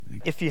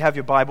If you have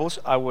your Bibles,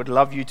 I would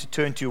love you to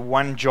turn to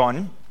 1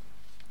 John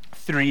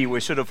 3. We're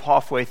sort of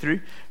halfway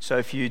through, so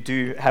if you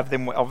do have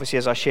them, obviously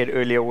as I shared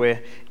earlier,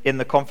 we're in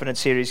the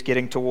Confidence series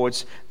getting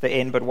towards the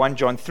end, but 1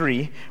 John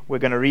 3, we're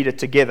going to read it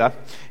together.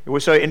 It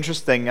was so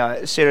interesting.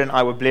 Sarah and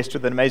I were blessed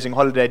with an amazing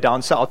holiday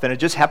down south, and it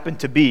just happened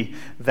to be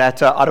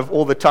that out of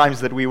all the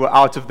times that we were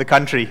out of the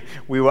country,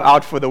 we were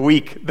out for the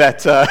week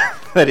that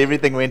that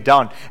everything went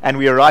down, and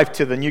we arrived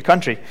to the new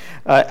country,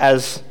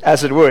 as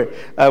it were.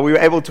 We were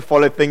able to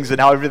follow things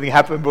and how everything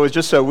happened, but it was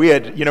just so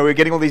weird. You know, we were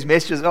getting all these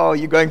messages, oh,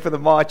 you're going for the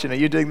march, and are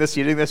you doing this,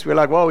 you're doing this. We're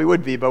like, well, we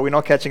would be, but we're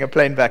not catching a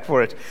plane back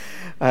for it.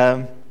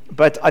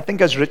 But I think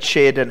as Rich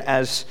shared and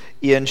as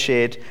Ian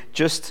shared,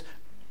 just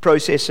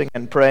processing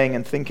and praying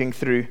and thinking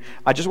through,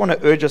 I just want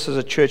to urge us as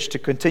a church to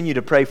continue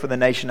to pray for the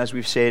nation, as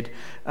we've said,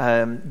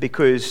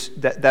 because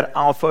that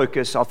our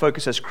focus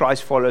as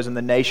Christ followers and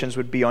the nations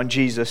would be on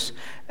Jesus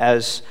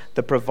as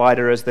the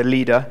provider, as the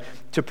leader,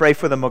 to pray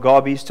for the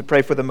Mugabes, to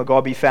pray for the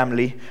Mugabe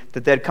family,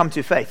 that they'd come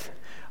to faith.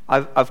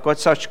 I've got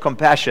such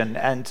compassion,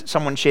 and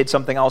someone shared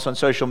something else on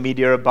social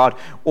media about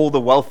all the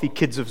wealthy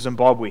kids of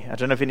Zimbabwe. I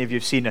don't know if any of you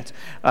have seen it.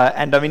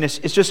 And I mean, it's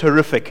just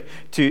horrific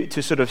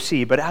to sort of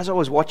see. But as I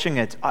was watching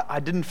it, I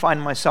didn't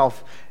find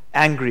myself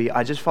angry.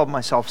 I just felt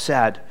myself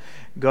sad,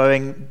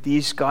 going,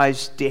 these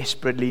guys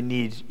desperately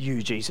need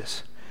you,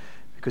 Jesus.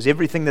 Because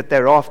everything that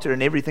they're after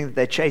and everything that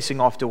they're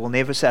chasing after will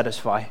never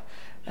satisfy,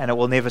 and it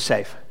will never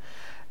save.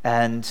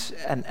 And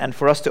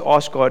for us to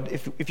ask God,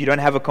 if you don't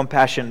have a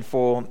compassion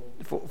for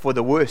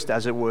the worst,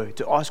 as it were,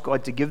 to ask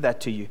God to give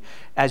that to you,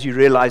 as you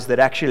realize that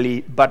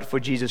actually, but for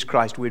Jesus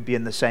Christ, we'd be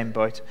in the same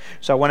boat.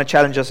 So I want to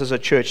challenge us as a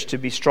church to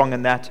be strong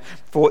in that.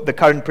 For the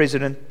current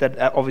president, that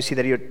obviously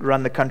that he would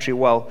run the country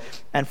well,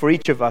 and for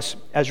each of us,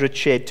 as Rich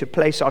shared, to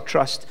place our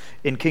trust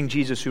in King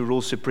Jesus, who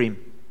rules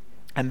supreme.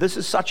 And this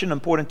is such an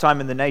important time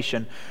in the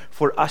nation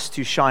for us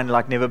to shine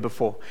like never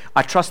before.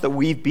 I trust that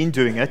we've been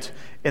doing it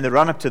in the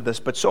run-up to this,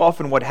 but so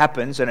often what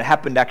happens, and it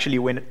happened actually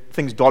when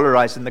things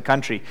dollarized in the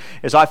country,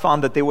 is I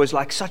found that there was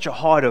like such a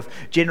heart of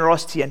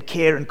generosity and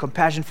care and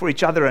compassion for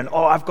each other, and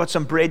oh, I've got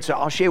some bread, so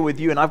I'll share with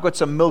you, and I've got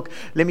some milk,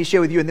 let me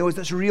share with you, and there was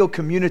this real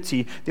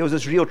community, there was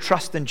this real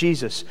trust in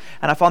Jesus.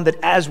 And I found that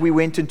as we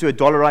went into a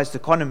dollarized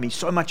economy,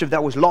 so much of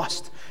that was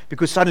lost,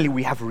 because suddenly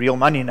we have real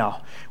money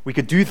now. We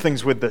could do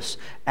things with this,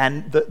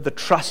 and the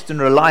trust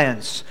and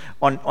reliance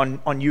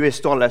on US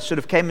dollar sort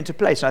of came into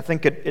place. And I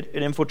think it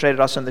infiltrated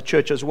us in the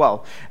church as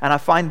well. And I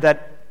find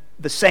that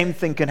the same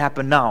thing can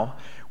happen now,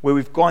 where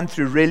we've gone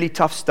through really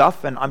tough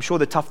stuff, and I'm sure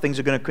the tough things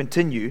are going to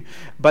continue,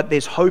 but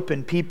there's hope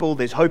in people,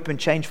 there's hope and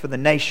change for the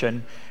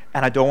nation,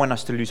 and I don't want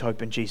us to lose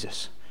hope in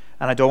Jesus.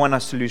 And I don't want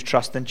us to lose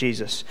trust in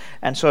Jesus.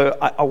 And so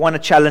I want to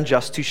challenge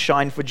us to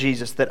shine for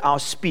Jesus, that our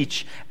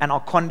speech and our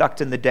conduct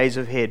in the days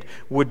ahead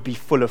would be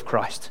full of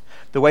Christ.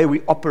 The way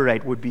we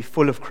operate would be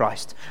full of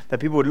Christ.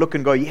 That people would look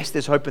and go, yes,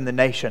 there's hope in the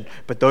nation,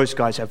 but those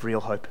guys have real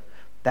hope.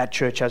 That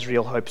church has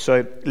real hope.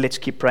 So let's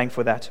keep praying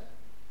for that.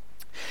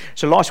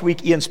 So last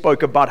week, Ian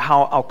spoke about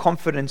how our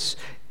confidence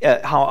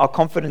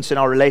in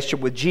our relationship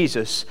with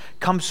Jesus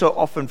comes so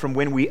often from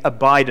when we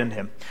abide in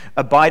Him.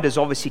 Abide is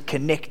obviously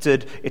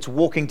connected, it's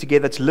walking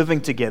together, it's living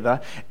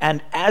together.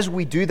 And as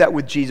we do that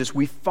with Jesus,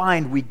 we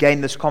find we gain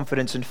this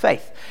confidence and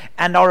faith.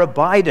 And our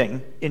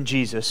abiding in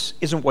Jesus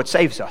isn't what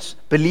saves us.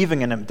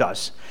 Believing in Him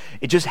does.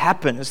 It just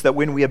happens that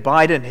when we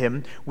abide in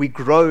Him, we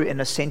grow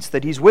in a sense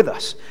that He's with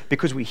us.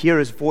 Because we hear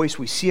His voice,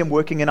 we see Him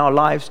working in our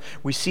lives,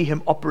 we see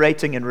Him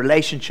operating in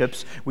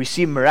relationships, we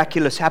see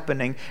miraculous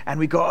happening, and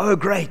we go, oh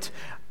great,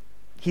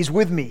 He's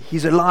with me,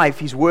 He's alive,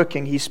 He's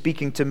working, He's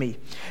speaking to me.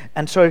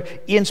 And so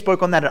Ian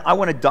spoke on that, and I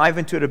want to dive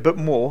into it a bit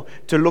more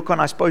to look on,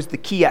 I suppose, the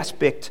key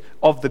aspect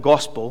of the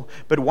gospel,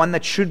 but one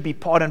that should be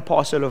part and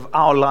parcel of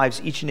our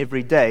lives each and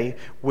every day,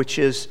 which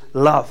is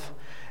love.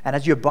 And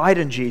as you abide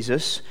in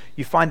Jesus,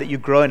 you find that you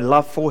grow in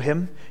love for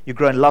Him, you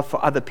grow in love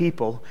for other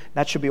people.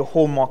 That should be a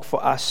hallmark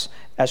for us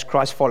as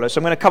Christ followers. So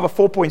I'm going to cover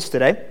 4 points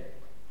today,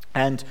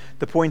 and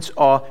the points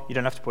are, you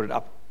don't have to put it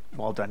up,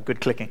 well done, good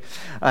clicking.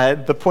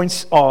 The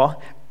points are,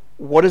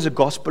 what does a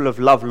gospel of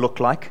love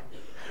look like?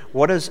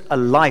 What does a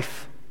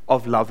life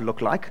of love look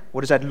like?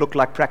 What does that look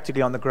like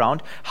practically on the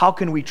ground? How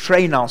can we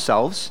train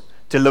ourselves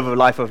to live a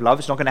life of love?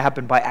 It's not going to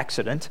happen by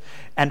accident.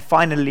 And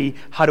finally,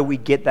 how do we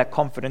get that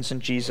confidence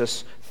in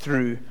Jesus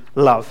through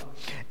love?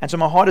 And so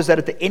my heart is that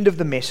at the end of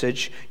the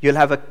message, you'll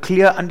have a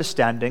clear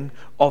understanding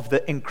of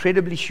the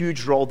incredibly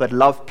huge role that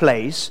love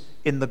plays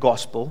in the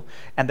gospel,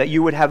 and that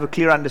you would have a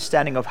clear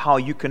understanding of how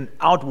you can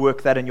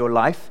outwork that in your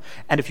life,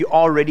 and if you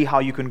are ready, how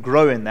you can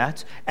grow in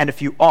that, and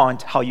if you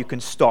aren't, how you can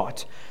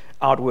start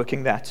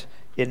outworking that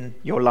in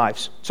your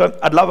lives. So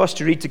I'd love us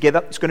to read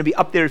together. It's going to be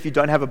up there if you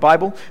don't have a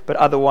Bible, but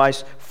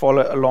otherwise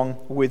follow along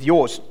with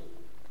yours.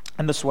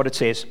 And this is what it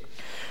says.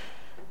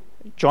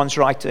 John's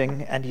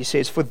writing, and he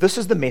says, "For this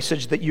is the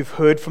message that you've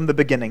heard from the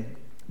beginning,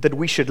 that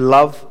we should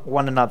love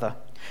one another.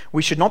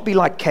 We should not be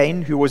like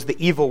Cain, who was the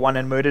evil one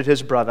and murdered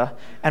his brother.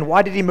 And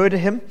why did he murder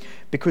him?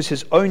 Because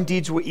his own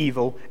deeds were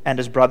evil and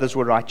his brothers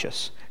were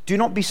righteous. Do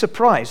not be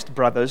surprised,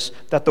 brothers,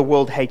 that the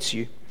world hates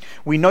you.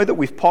 We know that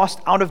we've passed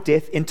out of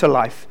death into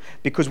life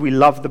because we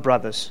love the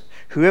brothers.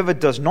 Whoever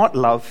does not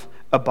love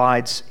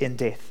abides in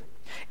death.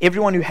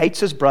 Everyone who hates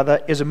his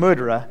brother is a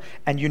murderer,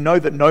 and you know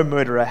that no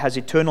murderer has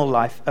eternal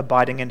life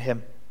abiding in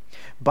him.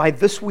 By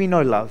this we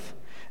know love,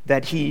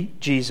 that he,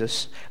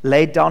 Jesus,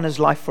 laid down his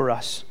life for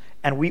us,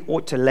 and we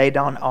ought to lay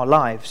down our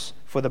lives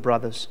for the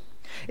brothers.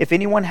 If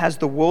anyone has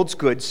the world's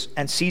goods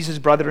and sees his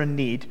brother in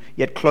need,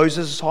 yet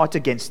closes his heart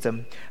against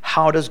him,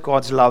 how does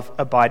God's love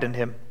abide in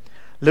him?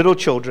 Little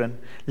children,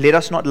 let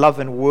us not love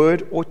in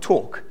word or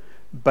talk,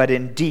 but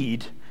in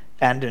deed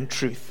and in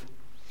truth.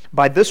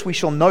 By this we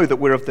shall know that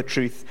we're of the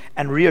truth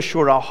and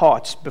reassure our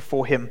hearts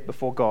before him,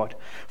 before God.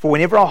 For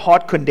whenever our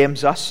heart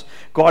condemns us,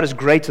 God is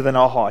greater than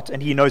our heart,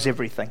 and he knows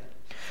everything.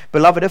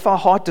 Beloved, if our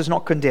heart does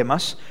not condemn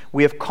us,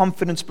 we have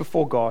confidence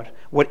before God.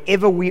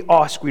 Whatever we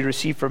ask, we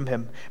receive from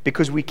him,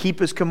 because we keep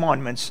his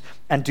commandments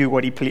and do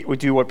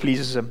what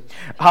pleases him.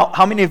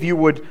 How many of you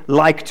would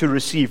like to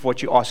receive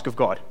what you ask of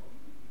God?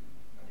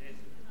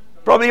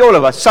 Probably all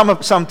of us,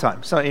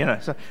 sometimes. So,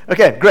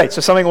 okay, great.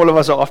 So something all of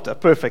us are after.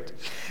 Perfect.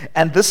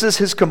 And this is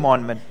his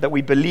commandment, that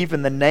we believe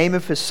in the name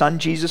of his Son,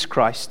 Jesus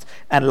Christ,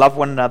 and love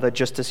one another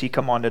just as he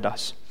commanded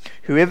us.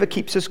 Whoever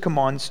keeps his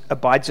commands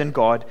abides in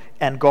God,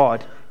 and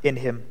God in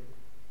him.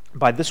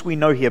 By this we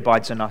know he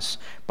abides in us,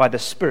 by the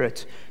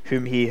Spirit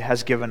whom he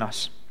has given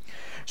us.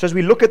 So as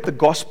we look at the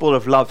gospel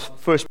of love,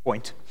 first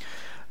point,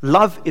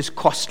 love is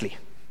costly.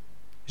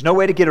 There's no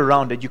way to get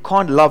around it. You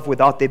can't love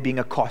without there being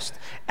a cost.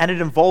 And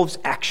it involves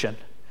action.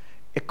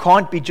 It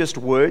can't be just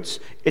words.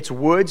 It's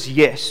words,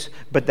 yes,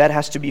 but that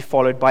has to be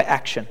followed by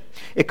action.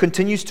 It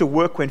continues to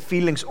work when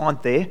feelings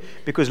aren't there,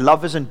 because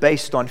love isn't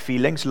based on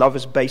feelings. Love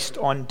is based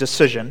on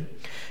decision.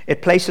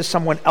 It places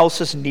someone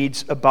else's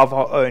needs above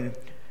our own.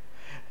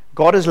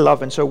 God is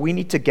love, and so we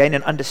need to gain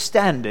an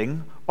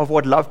understanding of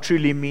what love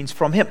truly means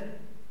from him.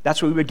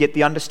 That's where we would get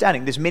the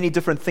understanding. There's many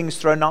different things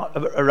thrown out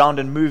around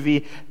in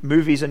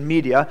movies and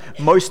media.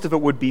 Most of it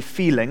would be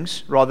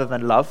feelings rather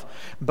than love.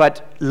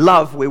 But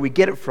love, where we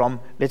get it from,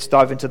 let's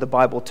dive into the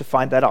Bible to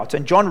find that out.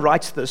 And John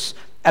writes this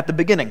at the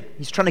beginning.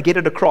 He's trying to get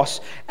it across.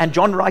 And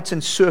John writes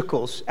in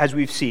circles, as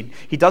we've seen.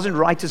 He doesn't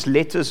write his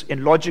letters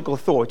in logical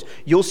thought.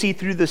 You'll see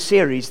through the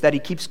series that he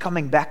keeps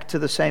coming back to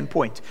the same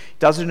point. He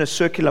does it in a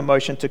circular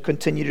motion to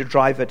continue to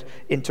drive it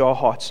into our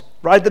hearts.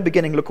 Right at the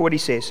beginning, look at what he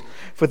says.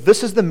 For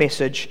this is the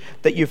message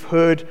that you've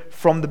heard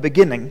from the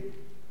beginning,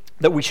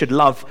 that we should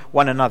love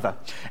one another.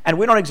 And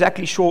we're not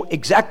exactly sure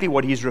exactly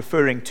what he's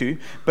referring to,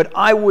 but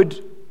I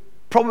would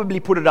probably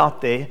put it out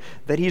there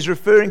that he's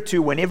referring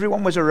to when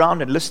everyone was around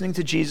and listening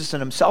to Jesus,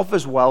 and himself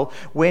as well,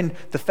 when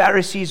the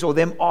Pharisees or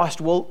them asked,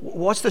 well,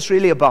 what's this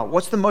really about?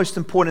 What's the most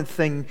important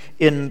thing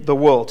in the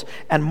world?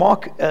 And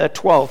Mark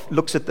 12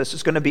 looks at this.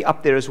 It's going to be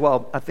up there as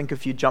well, I think,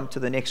 if you jump to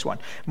the next one.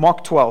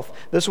 Mark 12,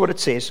 this is what it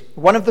says.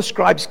 One of the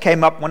scribes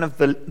came up, one of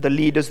the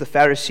leaders, the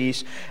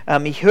Pharisees.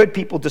 He heard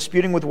people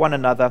disputing with one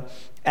another,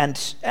 and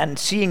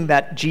seeing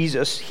that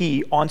Jesus,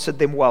 he answered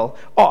them well,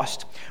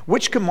 asked,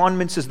 which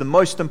commandments is the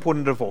most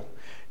important of all?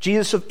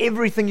 Jesus, of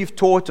everything you've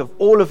taught, of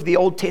all of the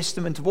Old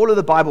Testament, of all of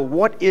the Bible,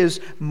 what is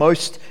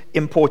most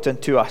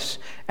important to us?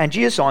 And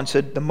Jesus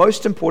answered, the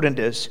most important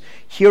is,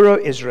 Hear, O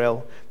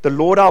Israel, the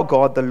Lord our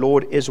God, the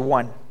Lord is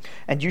one.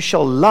 And you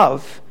shall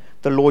love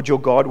the Lord your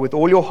God with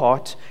all your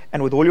heart,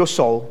 and with all your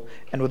soul,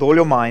 and with all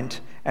your mind,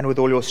 and with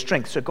all your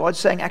strength. So God's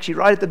saying, actually,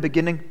 right at the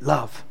beginning,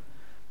 love.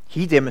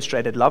 He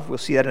demonstrated love. We'll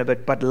see that in a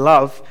bit. But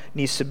love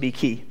needs to be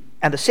key.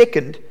 And the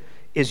second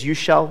is, you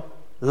shall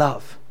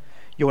love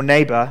your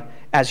neighbor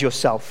as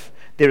yourself.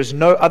 There is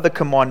no other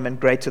commandment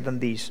greater than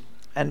these.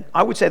 And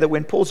I would say that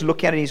when Paul's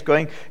looking at it, he's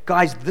going,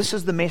 guys, this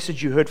is the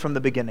message you heard from the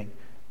beginning.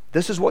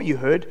 This is what you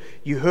heard.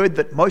 You heard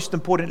that most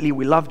importantly,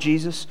 we love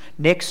Jesus.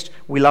 Next,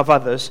 we love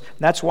others.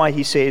 And that's why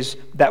he says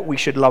that we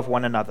should love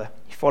one another.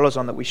 He follows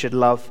on that we should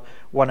love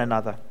one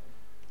another.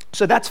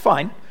 So that's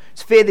fine.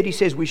 It's fair that he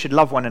says we should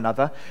love one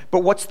another. But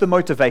what's the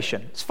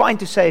motivation? It's fine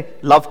to say,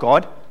 love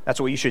God. That's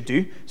what you should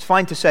do. It's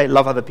fine to say,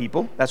 love other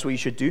people. That's what you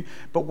should do.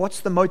 But what's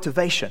the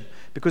motivation?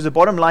 Because the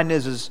bottom line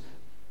is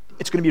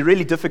it's going to be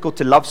really difficult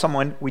to love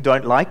someone we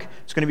don't like.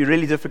 It's going to be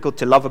really difficult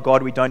to love a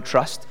God we don't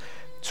trust.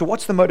 So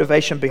what's the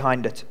motivation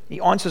behind it? He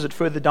answers it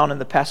further down in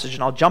the passage,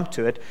 and I'll jump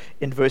to it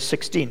in verse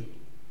 16.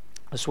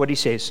 That's what he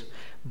says.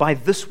 By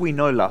this we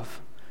know love.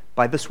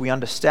 By this we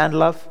understand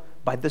love.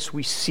 By this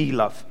we see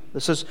love.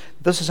 This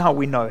is how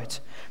we know it.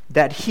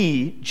 That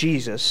he,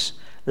 Jesus,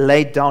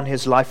 laid down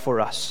his life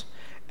for us.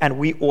 And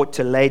we ought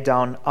to lay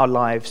down our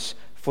lives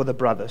for the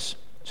brothers.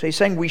 So he's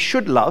saying we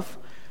should love,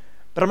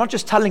 but I'm not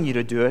just telling you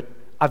to do it.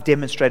 I've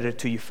demonstrated it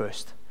to you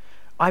first.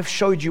 I've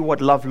showed you what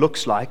love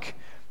looks like,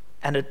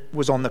 and it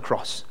was on the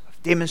cross.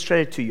 I've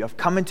demonstrated it to you. I've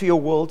come into your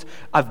world.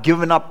 I've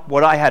given up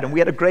what I had. And we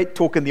had a great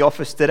talk in the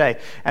office today,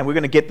 and we're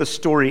going to get the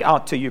story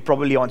out to you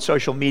probably on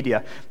social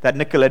media that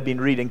Nicola had been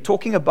reading,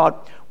 talking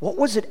about what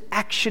was it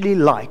actually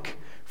like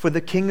for the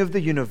King of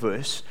the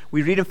universe,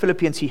 we read in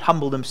Philippians, he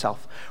humbled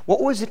himself. What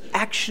was it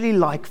actually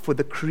like for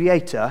the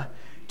Creator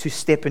to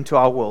step into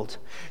our world?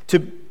 To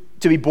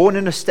be born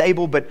in a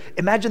stable, but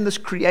imagine this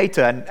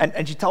Creator,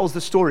 and she tells the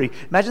story.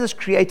 Imagine this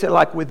Creator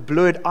like with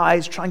blurred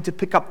eyes, trying to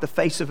pick up the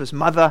face of his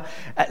mother,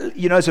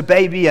 as a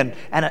baby and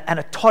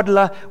a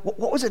toddler.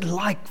 What was it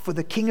like for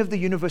the King of the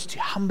universe to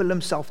humble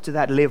himself to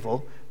that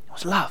level? It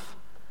was love.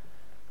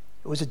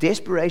 It was a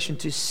desperation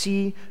to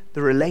see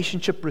the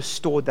relationship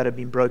restored that had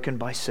been broken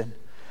by sin.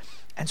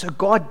 And so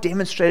God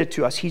demonstrated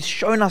to us, he's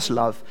shown us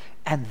love,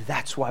 and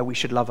that's why we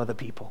should love other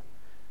people.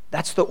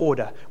 That's the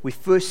order. We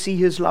first see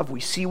his love, we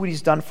see what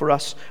he's done for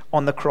us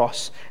on the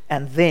cross,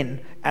 and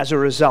then, as a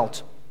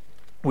result,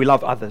 we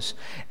love others.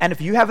 And if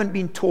you haven't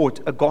been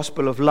taught a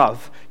gospel of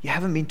love, you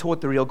haven't been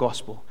taught the real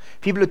gospel.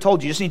 People are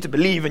told you just need to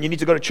believe, and you need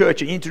to go to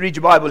church, and you need to read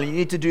your Bible, and you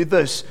need to do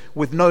this,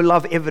 with no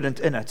love evident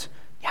in it.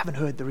 You haven't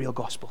heard the real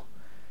gospel.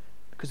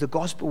 Because the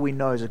gospel we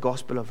know is a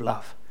gospel of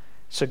love.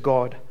 It's a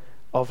God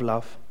of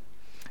love.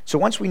 So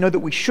once we know that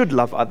we should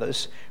love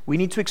others, we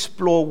need to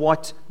explore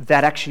what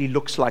that actually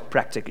looks like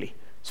practically.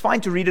 It's fine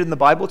to read it in the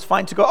Bible. It's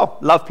fine to go, oh,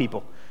 love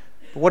people.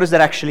 But what does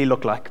that actually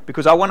look like?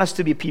 Because I want us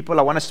to be people,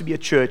 I want us to be a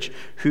church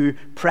who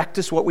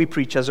practice what we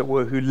preach, as it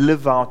were, who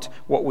live out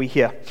what we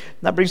hear.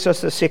 And that brings us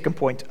to the second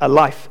point, a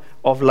life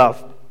of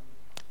love.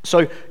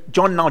 So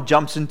John now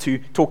jumps into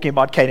talking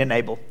about Cain and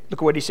Abel.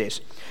 Look at what he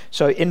says.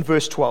 So in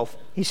verse 12,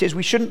 he says,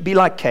 we shouldn't be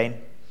like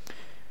Cain,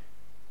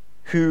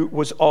 who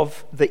was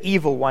of the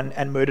evil one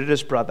and murdered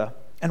his brother.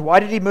 And why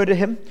did he murder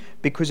him?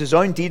 Because his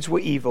own deeds were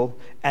evil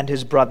and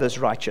his brother's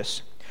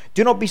righteous.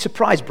 Do not be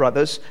surprised,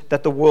 brothers,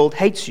 that the world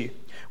hates you.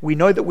 We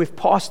know that we've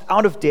passed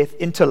out of death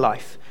into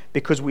life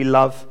because we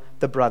love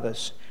the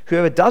brothers.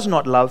 Whoever does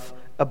not love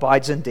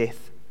abides in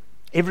death.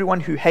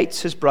 Everyone who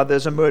hates his brother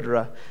is a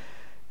murderer,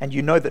 and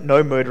you know that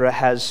no murderer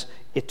has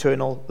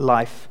eternal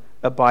life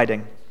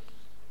abiding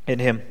in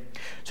him.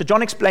 So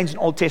John explains an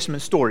Old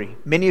Testament story.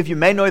 Many of you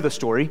may know the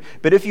story,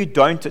 but if you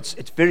don't,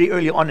 it's very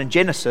early on in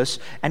Genesis.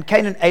 And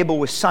Cain and Abel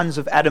were sons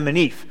of Adam and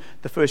Eve,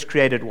 the first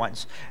created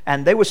ones.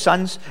 And they were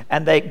sons,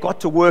 and they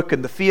got to work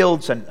in the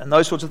fields and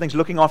those sorts of things,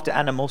 looking after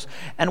animals.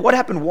 And what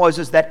happened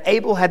is that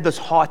Abel had this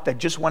heart that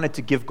just wanted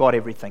to give God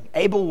everything.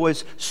 Abel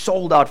was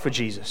sold out for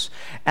Jesus.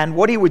 And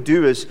what he would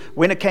do is,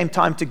 when it came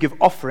time to give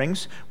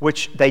offerings,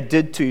 which they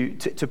did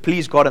to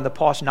please God in the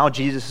past, now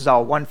Jesus is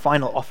our one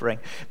final offering.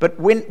 But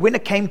when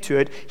it came to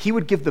it, he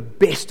would give the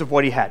best of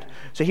what he had.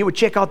 So he would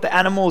check out the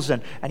animals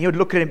and he would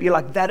look at it and be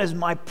like, that is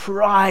my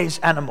prize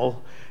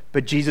animal,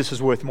 but Jesus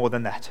is worth more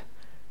than that.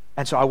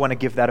 And so I want to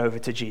give that over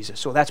to Jesus.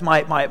 So that's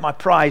my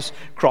prize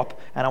crop,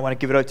 and I want to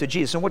give it over to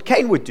Jesus. And what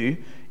Cain would do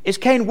is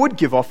Cain would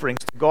give offerings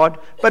to God,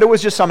 but it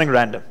was just something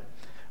random.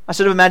 I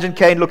sort of imagine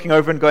Cain looking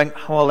over and going,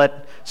 well,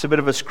 that's a bit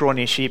of a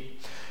scrawny sheep.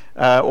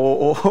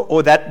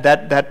 Or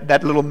that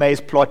little maize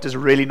plot is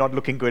really not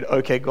looking good.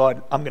 Okay,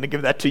 God, I'm going to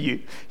give that to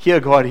you. Here,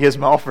 God, here's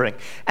my offering.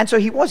 And so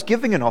he was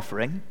giving an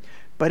offering,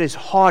 but his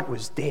heart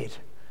was dead.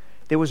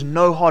 There was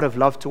no heart of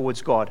love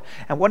towards God.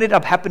 And what ended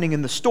up happening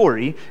in the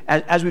story,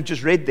 as we've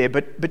just read there,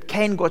 but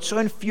Cain got so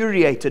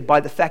infuriated by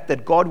the fact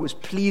that God was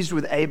pleased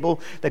with Abel,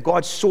 that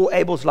God saw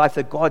Abel's life,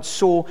 that God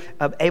saw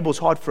Abel's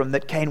heart for him,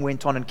 that Cain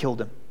went on and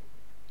killed him.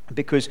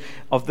 Because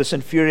of this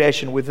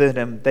infuriation within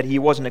him that he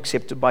wasn't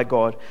accepted by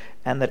God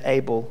and that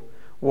Abel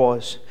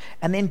was.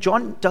 And then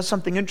John does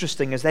something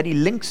interesting, is that he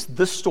links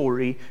this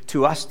story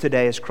to us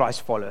today as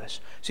Christ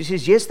followers. So he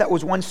says, yes, that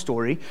was one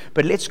story,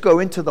 but let's go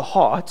into the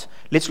heart.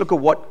 Let's look at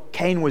what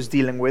Cain was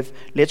dealing with.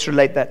 Let's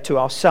relate that to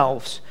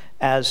ourselves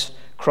as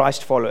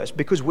Christ followers,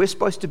 because we're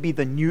supposed to be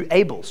the new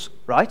Abels,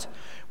 right?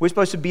 We're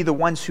supposed to be the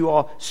ones who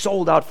are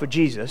sold out for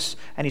Jesus.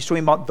 And he's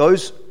talking about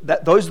those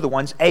are the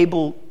ones,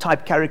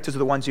 Abel-type characters are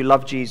the ones who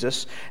love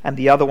Jesus, and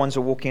the other ones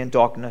are walking in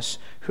darkness,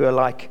 who are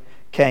like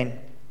Cain.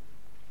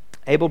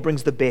 Abel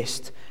brings the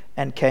best,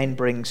 and Cain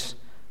brings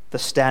the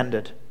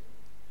standard.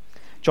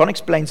 John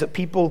explains that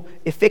people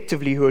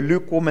effectively who are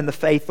lukewarm in the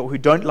faith or who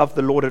don't love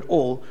the Lord at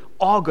all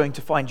are going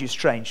to find you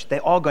strange. They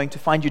are going to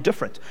find you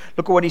different.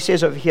 Look at what he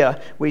says over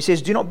here, where he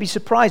says, do not be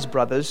surprised,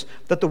 brothers,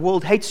 that the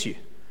world hates you.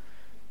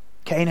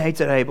 Cain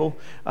hated Abel.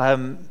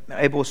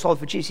 Abel was sold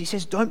for Jesus. He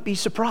says, don't be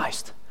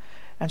surprised.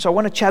 And so I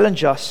want to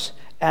challenge us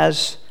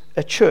as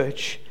a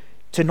church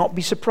to not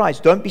be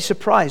surprised. Don't be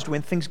surprised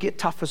when things get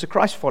tough as a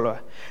Christ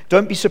follower.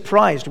 Don't be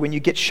surprised when you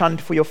get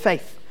shunned for your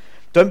faith.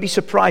 Don't be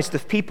surprised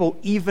if people,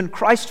 even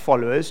Christ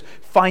followers,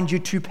 find you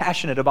too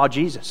passionate about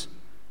Jesus.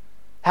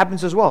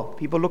 Happens as well.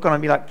 People look on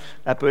and be like,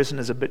 that person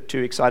is a bit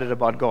too excited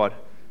about God.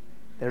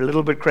 They're a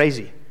little bit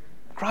crazy.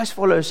 Christ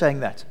followers saying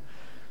that.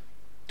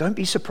 Don't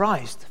be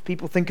surprised if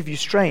people think of you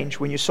strange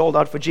when you're sold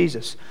out for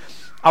Jesus.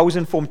 I was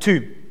in Form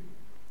 2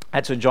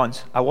 at St.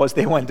 John's. I was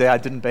there one day. I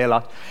didn't bail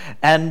out.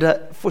 And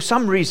for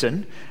some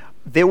reason,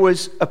 there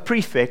was a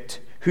prefect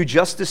who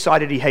just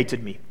decided he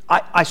hated me.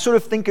 I sort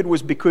of think it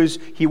was because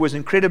he was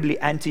incredibly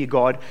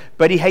anti-God,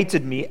 but he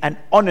hated me, and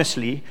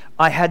honestly,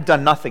 I had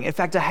done nothing. In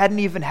fact, I hadn't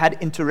even had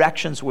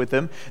interactions with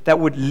him that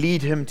would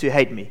lead him to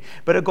hate me.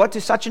 But it got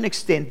to such an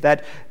extent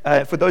that,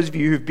 for those of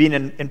you who've been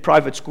in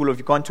private school or if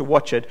you've gone to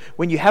watch it,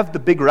 when you have the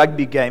big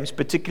rugby games,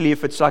 particularly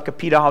if it's like a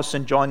Peterhouse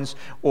St. John's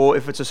or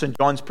if it's a St.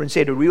 John's Prince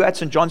Edward, we were at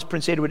St. John's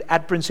Prince Edward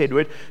at Prince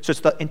Edward, so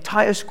it's the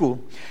entire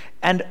school.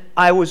 And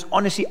I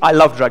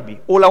loved rugby.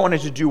 All I wanted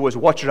to do was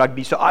watch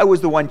rugby, so I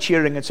was the one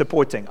cheering and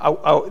supporting.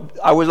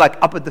 I was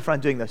like up at the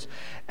front doing this.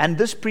 And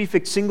this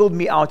prefect singled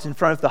me out in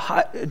front of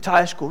the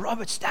entire school.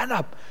 Robert, stand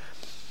up.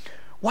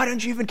 Why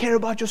don't you even care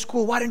about your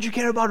school? Why don't you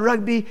care about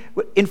rugby?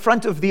 In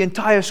front of the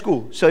entire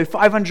school. So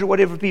 500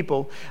 whatever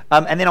people.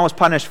 And then I was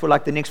punished for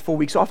like the next 4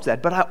 weeks after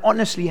that. But I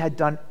honestly had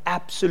done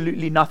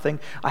absolutely nothing.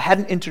 I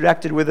hadn't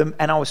interacted with him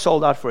and I was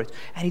sold out for it.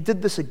 And he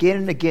did this again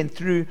and again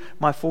through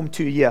my Form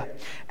 2 year.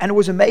 And it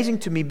was amazing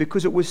to me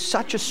because it was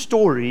such a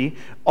story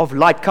of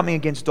light coming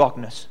against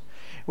darkness.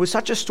 It was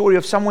such a story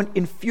of someone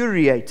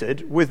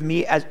infuriated with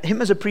me, as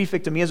him as a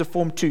prefect and me as a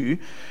Form 2,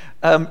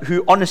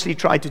 who honestly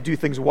tried to do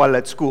things well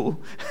at school,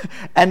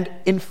 and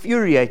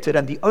infuriated,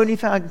 and the only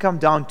thing I can come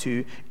down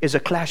to is a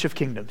clash of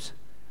kingdoms.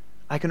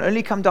 I can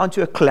only come down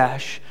to a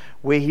clash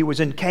where he was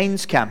in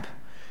Cain's camp,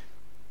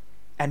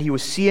 and he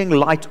was seeing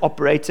light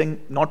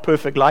operating, not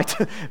perfect light,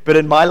 but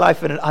in my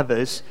life and in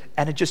others,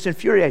 and it just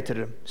infuriated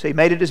him. So he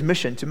made it his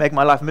mission to make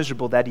my life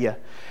miserable that year.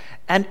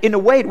 And in a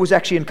way, it was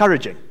actually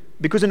encouraging.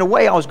 Because in a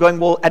way I was going,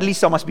 well, at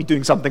least I must be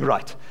doing something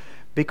right.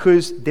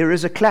 Because there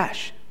is a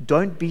clash.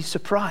 Don't be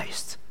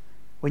surprised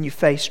when you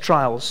face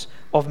trials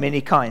of many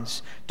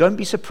kinds. Don't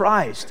be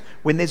surprised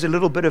when there's a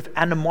little bit of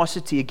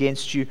animosity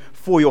against you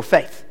for your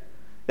faith.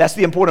 That's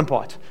the important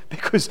part.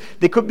 Because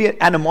there could be an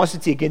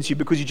animosity against you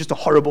because you're just a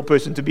horrible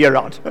person to be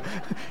around.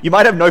 You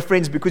might have no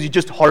friends because you're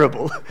just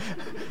horrible.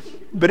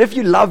 But if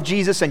you love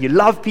Jesus and you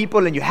love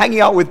people and you're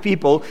hanging out with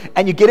people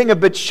and you're getting a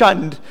bit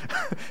shunned,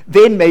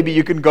 then maybe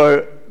you can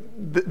go,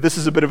 this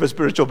is a bit of a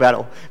spiritual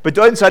battle. But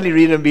don't suddenly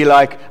read it and be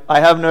like,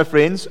 I have no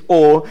friends,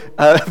 or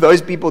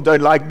those people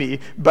don't like me,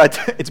 but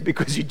it's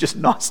because you're just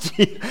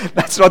nasty.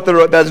 That's not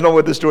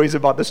what the story is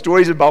about. The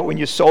story is about when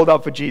you're sold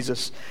out for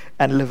Jesus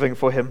and living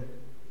for him.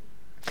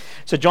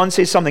 So John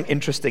says something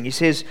interesting. He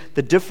says,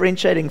 the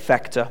differentiating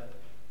factor,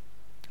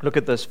 look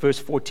at this, verse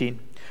 14.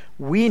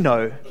 We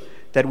know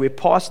that we're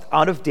passed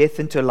out of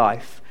death into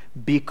life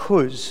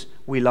because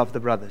we love the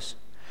brothers.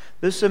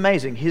 This is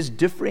amazing. His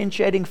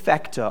differentiating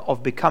factor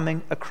of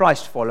becoming a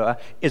Christ follower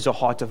is a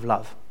heart of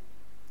love.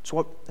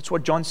 That's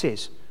what John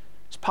says.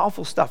 It's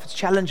powerful stuff. It's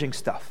challenging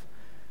stuff.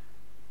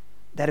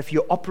 That if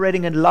you're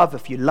operating in love,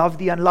 if you love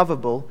the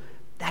unlovable,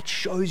 that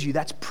shows you,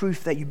 that's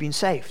proof that you've been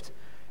saved.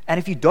 And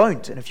if you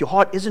don't, and if your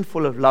heart isn't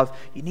full of love,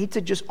 you need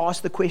to just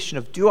ask the question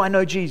of, do I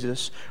know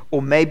Jesus?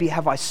 Or maybe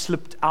have I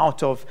slipped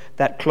out of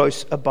that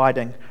close,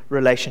 abiding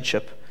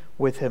relationship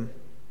with him?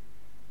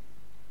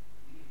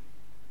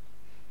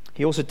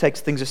 He also takes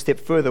things a step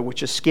further,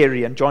 which is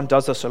scary, and John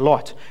does this a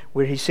lot,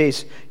 where he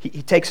says,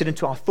 he takes it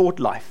into our thought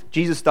life.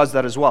 Jesus does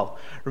that as well.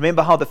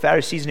 Remember how the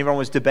Pharisees and everyone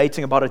was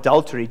debating about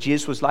adultery?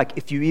 Jesus was like,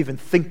 if you even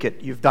think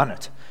it, you've done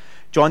it.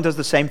 John does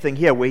the same thing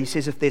here, where he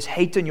says, if there's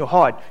hate in your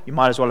heart, you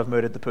might as well have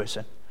murdered the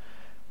person.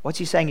 What's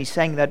he saying? He's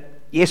saying that,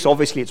 yes,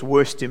 obviously it's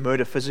worse to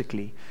murder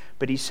physically,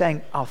 but he's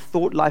saying our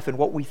thought life and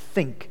what we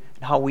think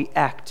and how we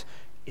act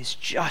is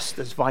just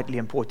as vitally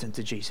important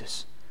to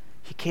Jesus.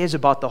 He cares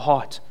about the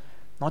heart.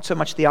 Not so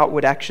much the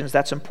outward actions,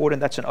 that's important,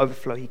 that's an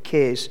overflow. He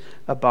cares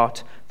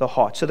about the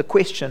heart. So the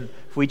question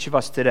for each of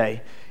us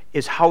today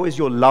is, how is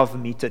your love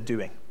meter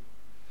doing?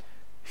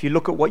 If you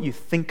look at what you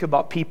think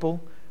about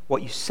people,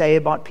 what you say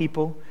about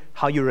people,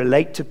 how you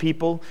relate to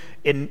people,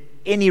 in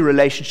any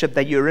relationship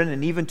that you're in,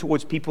 and even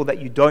towards people that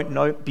you don't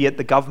know, be it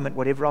the government,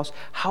 whatever else,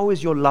 how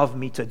is your love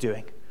meter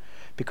doing?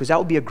 Because that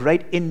will be a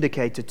great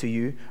indicator to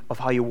you of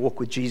how your walk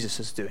with Jesus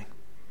is doing,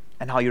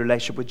 and how your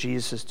relationship with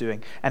Jesus is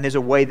doing. And there's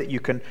a way that you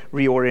can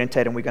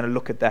reorientate, and we're going to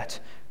look at that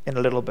in a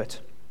little bit.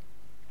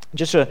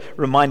 Just a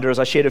reminder, as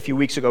I shared a few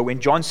weeks ago,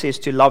 when John says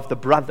to love the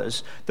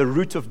brothers, the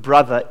root of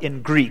brother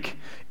in Greek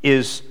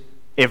is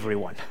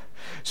everyone.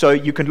 So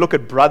you can look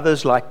at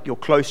brothers like your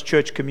close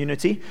church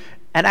community,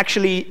 and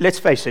actually, let's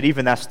face it,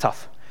 even that's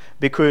tough,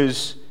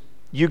 because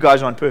you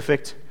guys aren't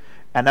perfect,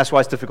 and that's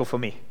why it's difficult for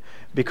me.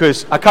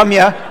 Because I come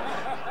here,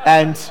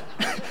 and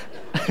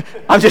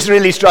I'm just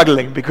really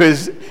struggling,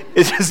 because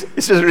it's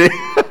just really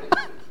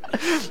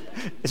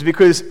it's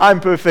because I'm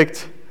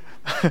perfect.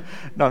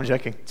 No, I'm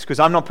joking. It's because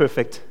I'm not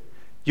perfect.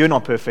 You're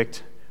not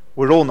perfect.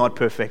 We're all not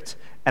perfect,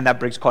 and that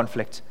brings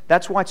conflict.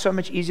 That's why it's so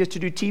much easier to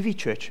do TV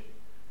church.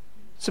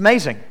 It's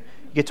amazing.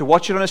 You get to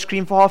watch it on a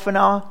screen for half an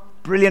hour.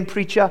 Brilliant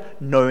preacher,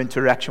 no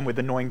interaction with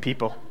annoying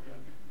people.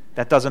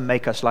 That doesn't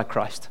make us like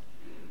Christ.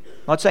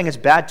 I'm not saying it's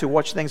bad to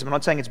watch things. I'm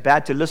not saying it's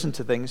bad to listen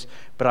to things,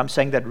 but I'm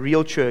saying that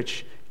real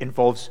church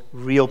involves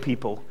real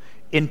people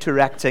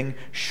interacting,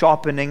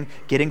 sharpening,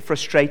 getting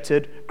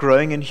frustrated,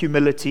 growing in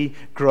humility,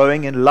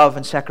 growing in love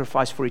and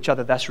sacrifice for each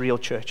other. That's real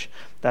church.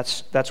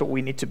 That's what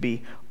we need to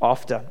be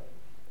after.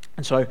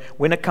 And so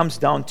when it comes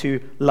down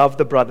to love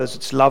the brothers,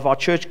 it's love our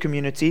church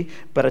community,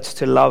 but it's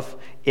to love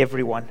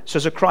everyone. So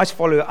as a Christ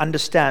follower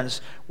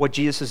understands what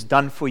Jesus has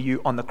done for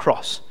you on the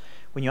cross,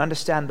 when you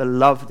understand the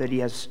love that he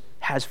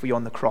has for you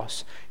on the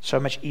cross, it's so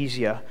much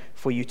easier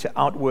for you to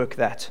outwork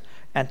that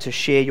and to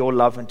share your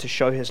love and to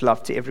show his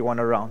love to everyone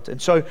around.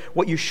 And so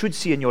what you should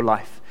see in your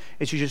life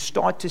is you should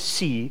start to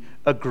see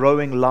a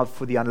growing love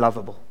for the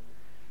unlovable.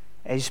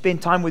 As you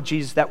spend time with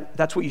Jesus,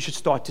 that's what you should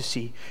start to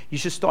see. You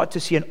should start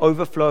to see an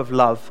overflow of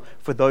love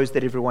for those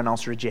that everyone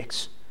else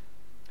rejects.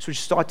 So it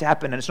should start to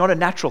happen. And it's not a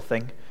natural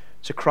thing.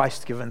 It's a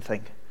Christ-given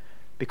thing.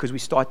 Because we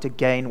start to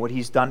gain what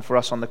he's done for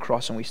us on the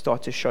cross, and we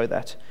start to show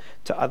that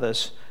to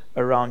others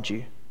around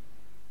you.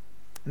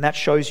 And that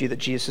shows you that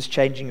Jesus is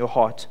changing your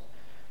heart.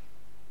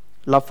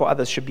 Love for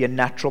others should be a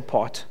natural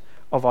part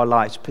of our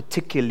lives,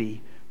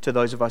 particularly to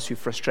those who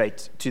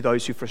frustrate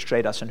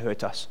us and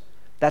hurt us.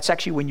 That's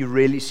actually when you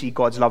really see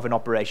God's love in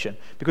operation,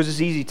 because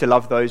it's easy to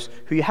love those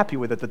who you're happy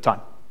with at the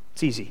time.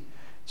 It's easy.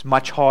 It's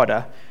much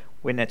harder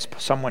when it's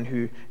someone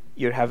who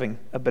you're having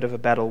a bit of a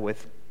battle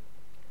with.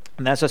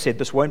 And as I said,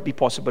 this won't be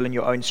possible in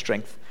your own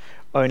strength,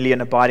 only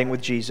in abiding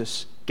with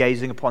Jesus,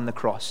 gazing upon the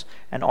cross,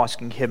 and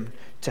asking him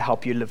to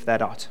help you live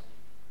that out.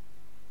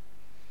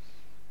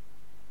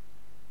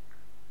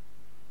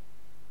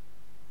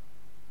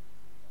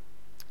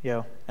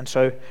 Yeah, and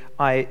so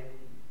I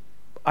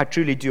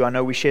truly do. I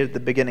know we shared at the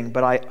beginning,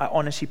 but I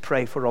honestly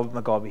pray for Robert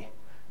Mugabe.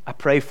 I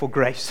pray for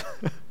grace.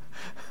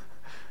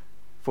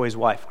 For his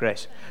wife,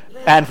 Grace.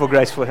 And for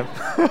grace for him.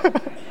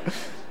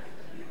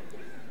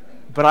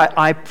 But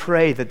I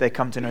pray that they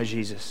come to know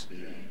Jesus.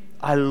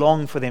 I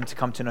long for them to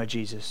come to know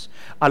Jesus.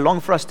 I long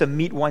for us to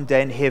meet one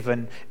day in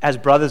heaven as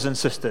brothers and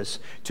sisters,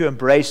 to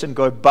embrace and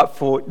go, but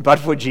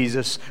for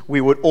Jesus, we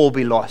would all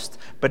be lost.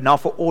 But now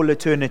for all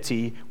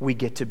eternity, we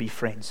get to be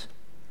friends.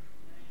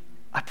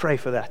 I pray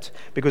for that,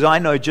 because I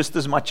know just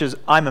as much as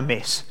I'm a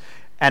mess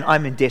and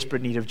I'm in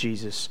desperate need of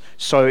Jesus,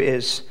 so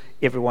is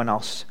everyone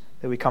else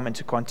that we come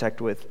into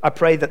contact with. I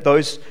pray that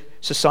those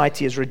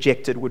society has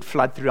rejected would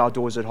flood through our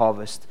doors at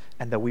Harvest,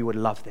 and that we would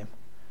love them.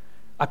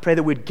 I pray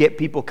that we'd get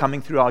people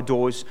coming through our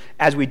doors,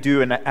 as we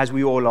do and as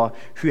we all are,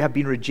 who have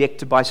been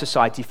rejected by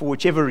society for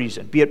whichever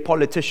reason, be it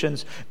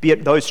politicians, be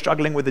it those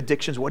struggling with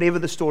addictions, whatever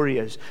the story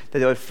is, that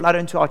they would flood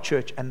into our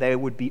church and they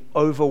would be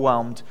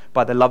overwhelmed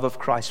by the love of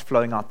Christ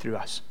flowing out through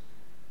us.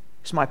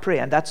 It's my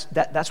prayer, and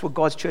that's what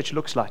God's church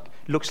looks like.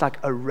 It looks like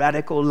a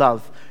radical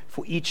love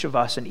for each of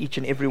us and each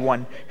and every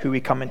one who we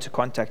come into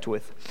contact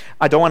with.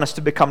 I don't want us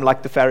to become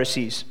like the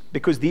Pharisees,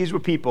 because these were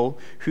people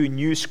who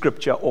knew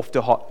Scripture off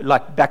the heart,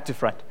 like back to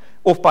front,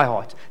 off by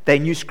heart. They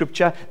knew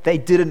Scripture. They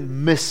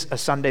didn't miss a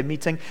Sunday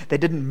meeting. They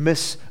didn't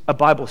miss a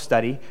Bible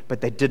study,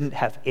 but they didn't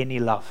have any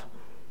love.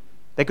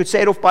 They could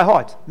say it off by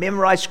heart,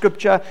 memorize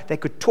Scripture. They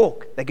could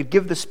talk. They could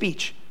give the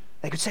speech.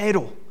 They could say it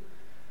all.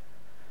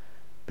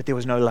 But there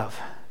was no love.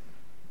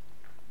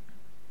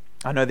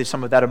 I know there's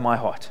some of that in my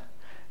heart.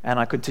 And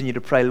I continue to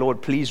pray,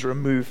 Lord, please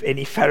remove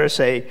any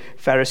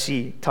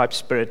Pharisee type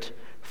spirit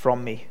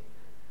from me,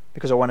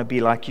 because I want to be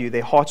like you.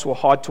 Their hearts were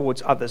hard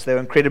towards others. They were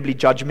incredibly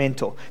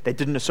judgmental. They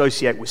didn't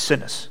associate with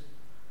sinners.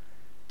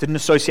 Didn't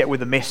associate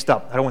with the messed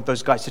up. I don't want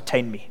those guys to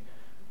taint me.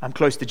 I'm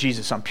close to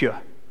Jesus. I'm pure.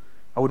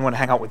 I wouldn't want to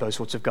hang out with those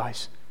sorts of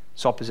guys.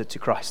 It's opposite to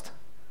Christ.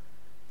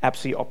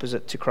 Absolutely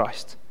opposite to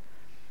Christ.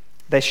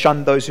 They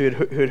shunned those who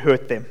had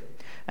hurt them,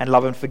 and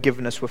love and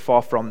forgiveness were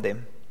far from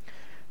them.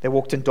 They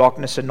walked in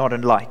darkness and not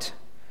in light.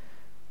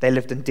 They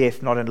lived in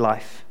death, not in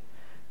life.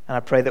 And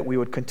I pray that we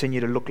would continue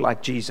to look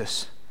like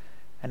Jesus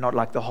and not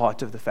like the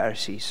heart of the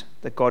Pharisees,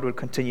 that God would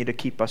continue to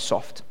keep us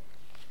soft.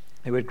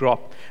 He would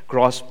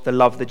grasp the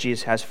love that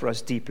Jesus has for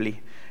us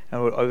deeply,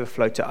 and would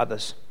overflow to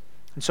others.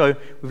 And so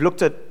we've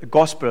looked at the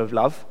gospel of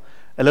love,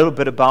 a little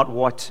bit about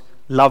what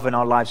love in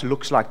our lives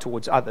looks like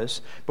towards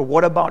others, but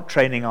what about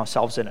training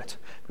ourselves in it?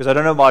 Because I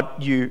don't know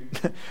about you,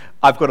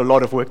 I've got a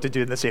lot of work to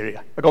do in this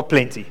area. I've got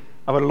plenty.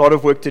 I've got a lot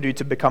of work to do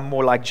to become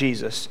more like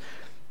Jesus,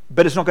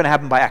 but it's not going to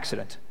happen by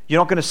accident. You're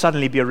not going to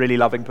suddenly be a really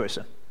loving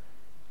person.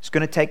 It's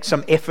going to take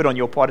some effort on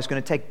your part. It's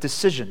going to take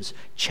decisions,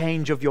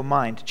 change of your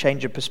mind,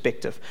 change of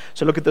perspective.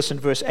 So look at this in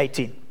verse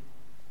 18.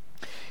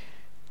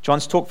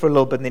 John's talked for a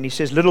little bit, and then he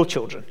says, little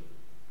children.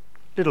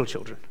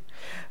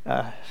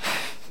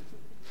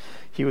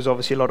 He was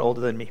obviously a lot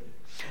older than me.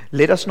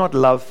 Let us not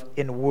love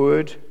in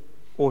word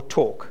or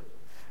talk,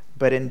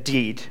 but in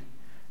deed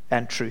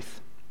and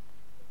truth.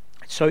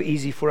 It's so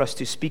easy for us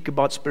to speak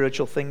about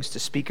spiritual things, to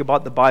speak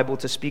about the Bible,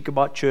 to speak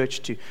about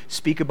church, to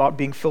speak about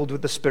being filled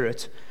with the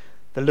Spirit.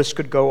 The list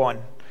could go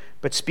on.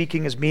 But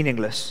speaking is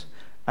meaningless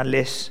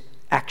unless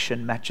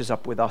action matches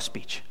up with our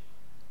speech.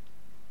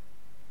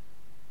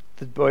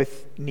 They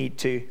both need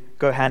to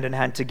go hand in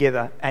hand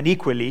together. And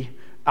equally,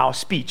 our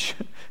speech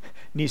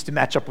needs to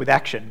match up with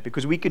action,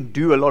 because we can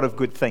do a lot of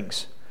good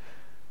things.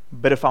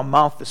 But if our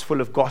mouth is full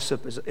of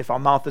gossip, if our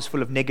mouth is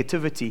full of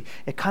negativity,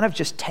 it kind of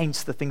just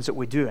taints the things that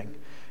we're doing.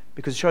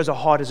 because it shows our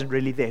heart isn't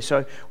really there.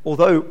 So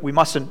although we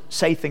mustn't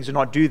say things and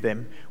not do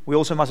them, we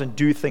also mustn't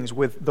do things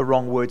with the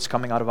wrong words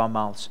coming out of our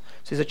mouths.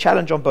 So there's a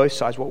challenge on both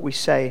sides. What we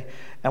say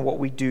and what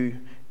we do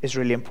is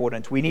really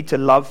important. We need to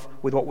love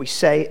with what we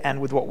say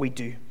and with what we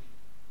do.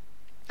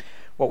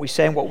 What we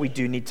say and what we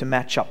do need to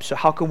match up. So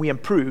how can we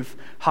improve?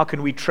 How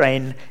can we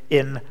train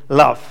in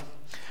love?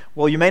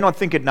 Well, you may not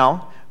think it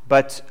now,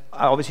 but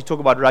I obviously talk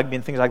about rugby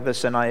and things like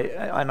this, and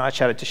I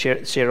chatted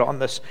to Sarah on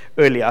this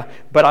earlier,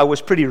 but I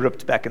was pretty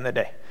ripped back in the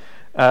day.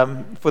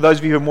 For those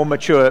of you who are more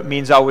mature, it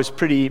means I was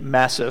pretty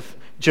massive,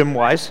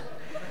 gym-wise,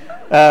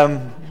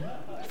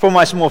 for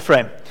my small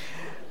frame.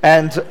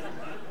 So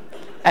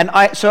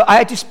I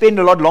had to spend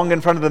a lot longer in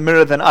front of the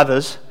mirror than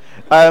others,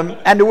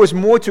 and it was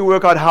more to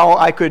work out how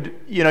I could,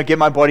 get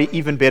my body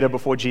even better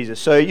before Jesus.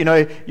 So, you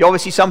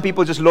obviously some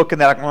people just look and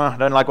they're like, oh, I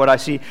don't like what I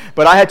see.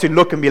 But I had to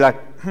look and be like,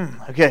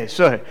 okay,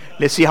 so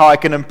let's see how I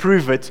can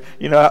improve it.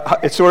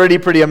 It's already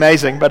pretty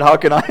amazing, but how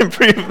can I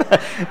improve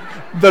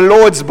the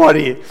Lord's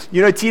body?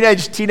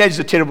 Teenagers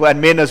are terrible,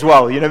 and men as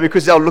well,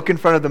 because they'll look in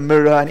front of the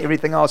mirror and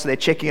everything else, and they're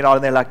checking it out,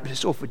 and they're like,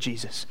 it's all for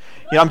Jesus.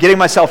 I'm getting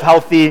myself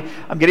healthy.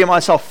 I'm getting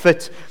myself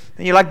fit.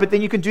 And you're like, but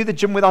then you can do the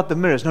gym without the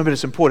mirrors. No, but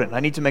it's important. I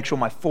need to make sure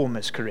my form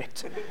is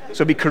correct.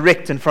 So be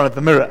correct in front of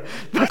the mirror.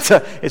 But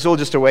it's all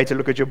just a way to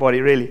look at your body,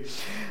 really.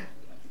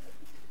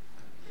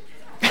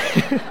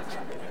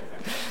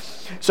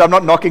 So I'm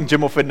not knocking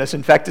gym or fitness.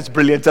 In fact, it's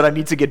brilliant, and I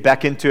need to get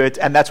back into it.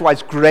 And that's why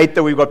it's great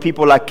that we've got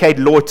people like Kate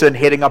Lawton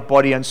heading up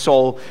Body and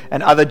Soul,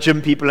 and other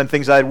gym people and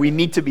things like that. We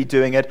need to be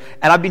doing it.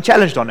 And I've been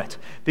challenged on it,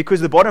 because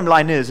the bottom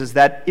line is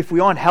that if we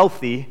aren't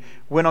healthy,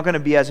 we're not going to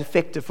be as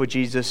effective for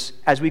Jesus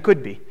as we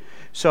could be.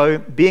 So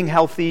being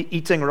healthy,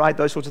 eating right,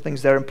 those sorts of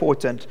things, they're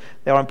important.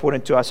 They are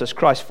important to us as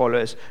Christ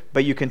followers,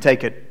 but you can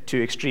take it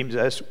to extremes,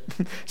 as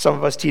some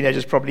of us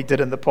teenagers probably did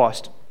in the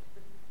past.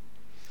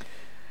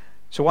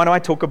 So why do I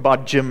talk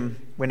about gym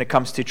when it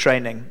comes to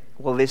training?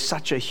 Well, there's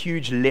such a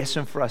huge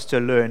lesson for us to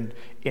learn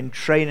in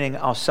training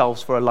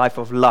ourselves for a life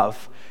of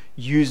love,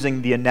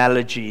 using the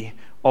analogy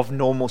of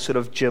normal sort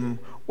of gym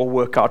or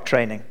workout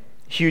training.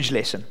 Huge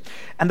lesson.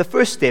 And the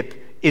first step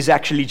is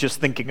actually just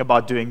thinking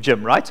about doing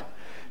gym, right?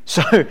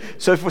 So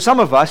for some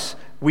of us,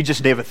 we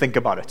just never think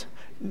about it.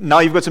 Now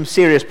you've got some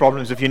serious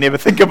problems if you never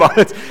think about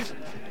it.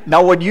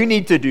 Now what you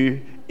need to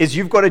do is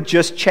you've got to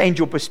just change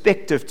your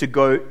perspective to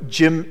go,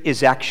 gym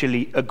is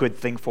actually a good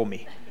thing for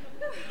me.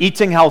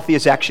 Eating healthy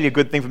is actually a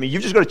good thing for me.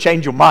 You've just got to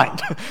change your mind.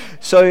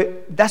 So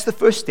that's the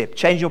first step,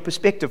 change your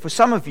perspective. For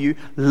some of you,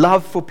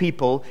 love for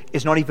people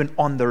is not even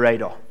on the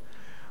radar.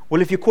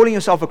 Well, if you're calling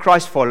yourself a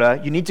Christ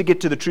follower, you need to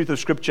get to the truth of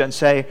Scripture and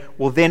say,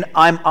 well, then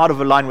I'm out of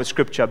line with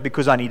Scripture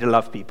because I need to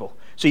love people.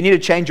 So you need to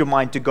change your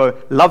mind to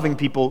go, loving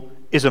people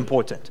is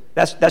important.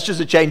 That's just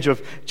a change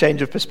of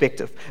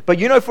perspective. But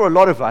for a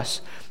lot of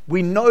us,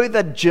 we know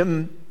that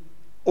gym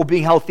or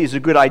being healthy is a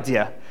good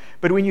idea.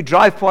 But when you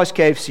drive past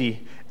KFC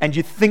and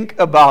you think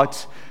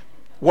about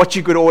what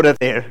you could order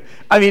there,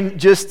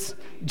 just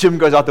gym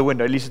goes out the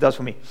window. At least it does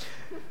for me.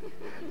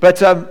 But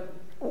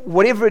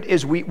whatever it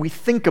is, we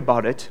think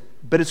about it,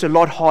 but it's a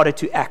lot harder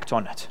to act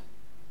on it.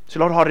 It's a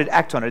lot harder to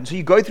act on it. And so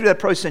you go through that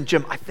process in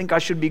gym. I think I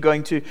should be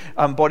going to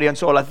Body and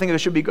Soul. I think I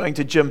should be going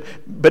to gym.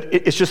 But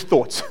it's just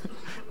thoughts.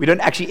 We don't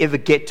actually ever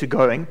get to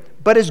going.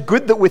 But it's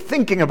good that we're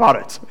thinking about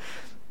it.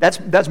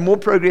 That's more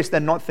progress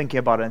than not thinking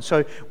about it. And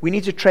so we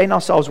need to train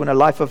ourselves in a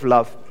life of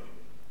love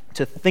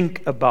to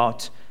think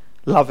about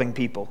loving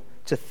people,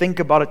 to think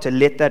about it, to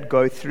let that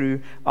go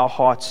through our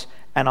hearts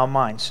and our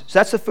minds. So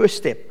that's the first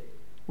step.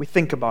 We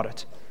think about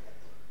it.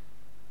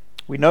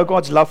 We know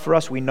God's love for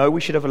us. We know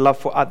we should have a love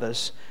for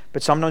others.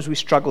 But sometimes we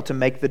struggle to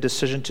make the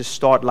decision to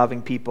start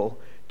loving people,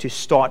 to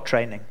start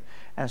training.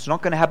 And it's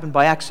not going to happen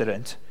by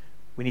accident.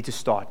 We need to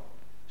start.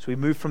 So we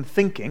move from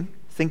thinking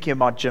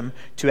about gym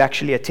to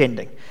actually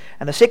attending.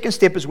 And the second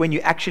step is when you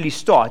actually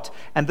start.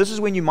 And this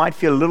is when you might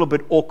feel a little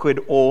bit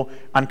awkward or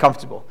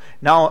uncomfortable.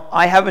 Now,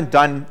 I haven't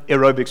done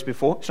aerobics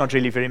before. It's not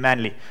really very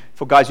manly.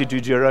 For guys who do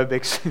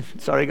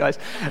aerobics, sorry guys.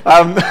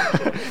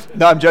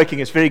 No, I'm joking.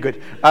 It's very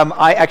good.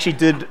 I actually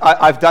did.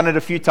 I've done it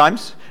a few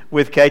times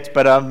with Kate,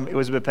 but it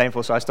was a bit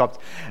painful, so I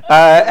stopped.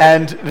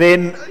 And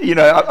then,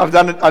 I've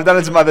done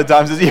it some other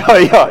times.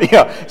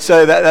 Yeah.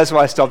 So that's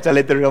why I stopped. I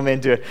let the real men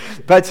do it.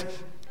 But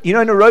in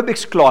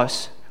aerobics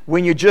class,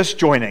 when you're just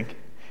joining,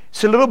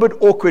 it's a little bit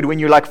awkward when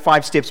you're like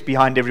 5 steps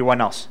behind everyone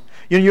else.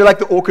 You're like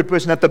the awkward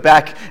person at the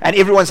back, and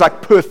everyone's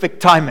like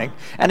perfect timing.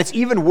 And it's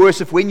even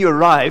worse if when you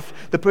arrive,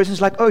 the person's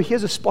like, oh,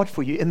 here's a spot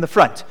for you in the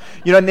front.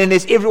 And then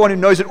there's everyone who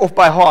knows it off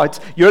by heart.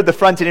 You're at the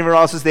front and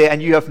everyone else is there,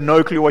 and you have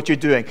no clue what you're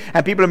doing.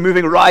 And people are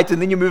moving right, and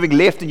then you're moving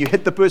left, and you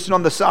hit the person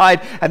on the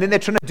side, and then they're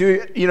trying to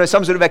do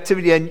some sort of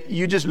activity, and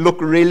you just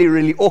look really,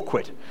 really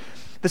awkward.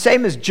 The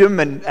same as gym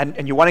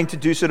and you're wanting to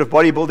do sort of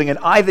bodybuilding, and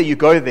either you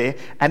go there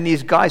and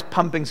these guys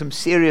pumping some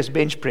serious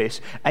bench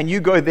press, and you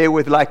go there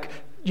with like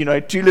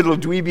two little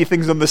dweeby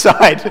things on the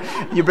side.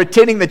 You're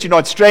pretending that you're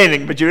not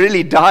straining, but you're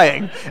really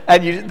dying.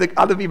 And the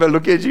other people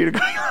look at you and go,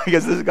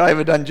 has this guy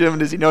ever done gym?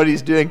 Does he know what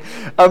he's doing?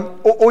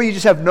 Or you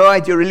just have no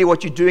idea really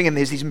what you're doing, and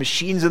there's these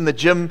machines in the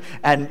gym,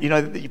 and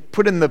you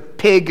put in the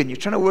peg, and you're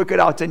trying to work it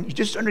out, and you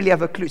just don't really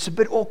have a clue. It's a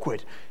bit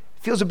awkward.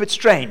 It feels a bit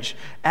strange,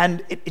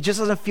 and it just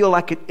doesn't feel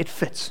like it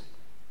fits.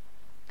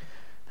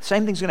 The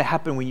same thing's going to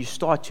happen when you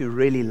start to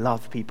really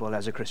love people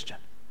as a Christian.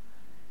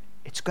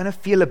 It's going to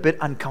feel a bit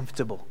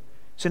uncomfortable.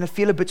 It's going to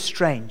feel a bit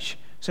strange.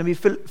 It's going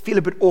to feel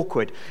a bit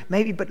awkward.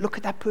 Maybe, but look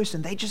at that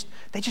person. They just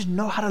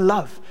know how to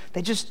love.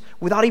 They just,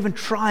 without even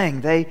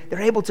trying, they're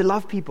able to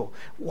love people.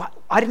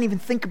 I didn't even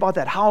think about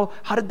that. How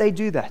did they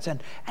do that?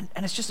 And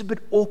it's just a bit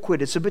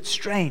awkward. It's a bit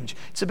strange.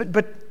 It's a bit,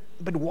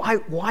 but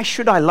why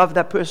should I love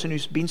that person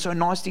who's been so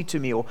nasty to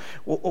me? Or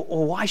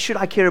why should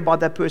I care about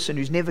that person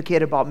who's never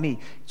cared about me?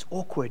 It's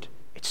awkward.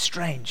 It's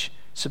strange.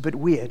 It's a bit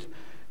weird.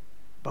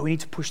 But we need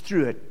to push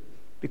through it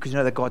because we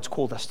know that God's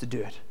called us to do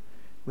it.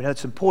 We know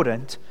it's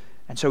important,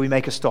 and so we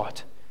make a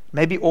start. It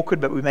may be awkward,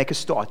 but we make a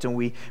start, and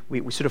we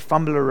sort of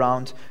fumble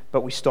around,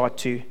 but we start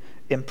to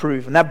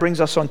improve. And that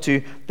brings us on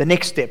to the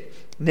next step.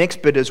 The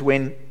next bit is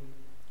when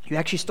you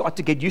actually start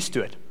to get used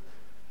to it.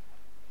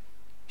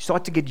 You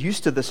start to get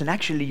used to this, and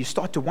actually you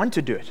start to want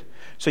to do it.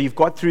 So you've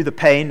got through the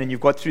pain, and you've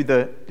got through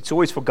it's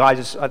always for guys,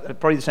 it's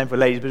probably the same for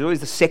ladies, but it's always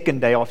the second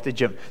day after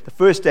gym. The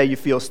first day you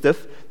feel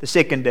stiff, the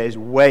second day is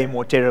way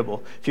more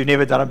terrible if you've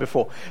never done it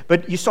before.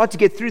 But you start to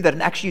get through that,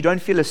 and actually you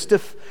don't feel as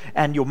stiff,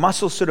 and your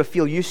muscles sort of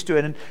feel used to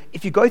it. And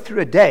if you go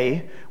through a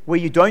day where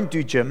you don't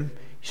do gym,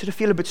 you sort of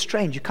feel a bit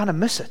strange. You kind of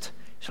miss it.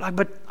 It's like,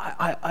 but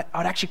I'd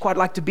actually quite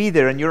like to be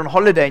there, and you're on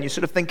holiday, and you're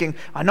sort of thinking,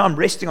 I know I'm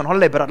resting on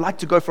holiday, but I'd like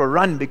to go for a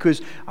run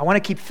because I want to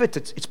keep fit.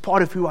 It's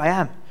part of who I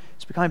am.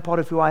 It's becoming part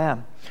of who I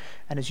am.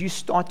 And as you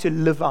start to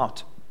live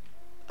out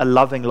a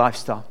loving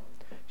lifestyle,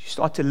 you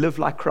start to live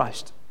like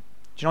Christ,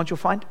 do you know what you'll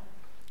find?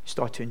 You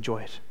start to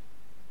enjoy it.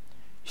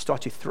 You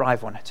start to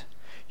thrive on it.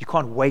 You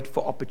can't wait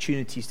for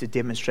opportunities to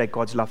demonstrate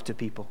God's love to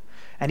people.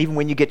 And even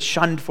when you get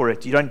shunned for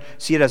it, you don't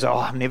see it as,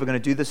 I'm never going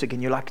to do this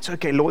again. You're like, it's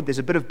okay, Lord, there's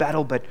a bit of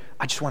battle, but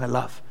I just want to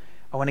love.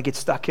 I want to get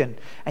stuck in.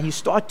 And you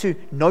start to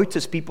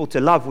notice people to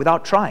love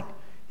without trying.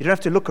 You don't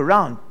have to look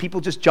around.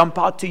 People just jump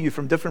out to you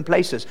from different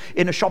places,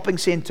 in a shopping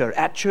center,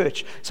 at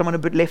church, someone a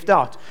bit left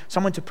out,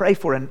 someone to pray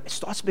for, and it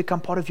starts to become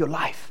part of your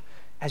life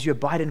as you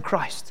abide in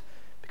Christ.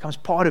 It becomes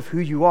part of who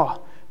you are.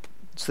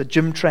 It's the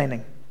gym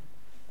training.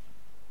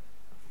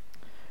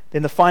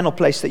 Then the final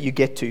place that you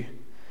get to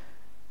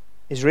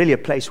is really a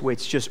place where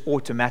it's just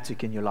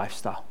automatic in your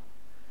lifestyle,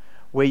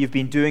 where you've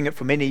been doing it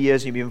for many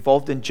years, and you've been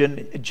involved in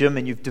gym,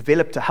 and you've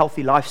developed a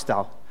healthy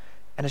lifestyle,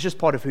 and it's just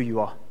part of who you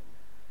are.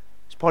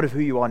 It's part of who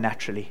you are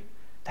naturally.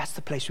 That's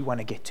the place we want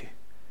to get to.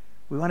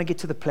 We want to get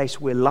to the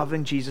place where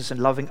loving Jesus and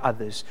loving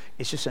others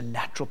is just a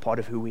natural part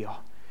of who we are.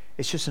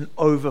 It's just an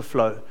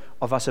overflow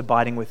of us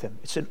abiding with Him.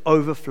 It's an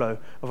overflow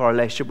of our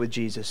relationship with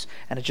Jesus,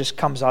 and it just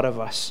comes out of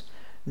us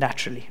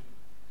naturally.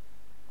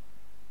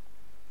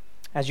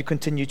 As you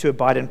continue to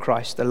abide in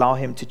Christ, allow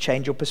Him to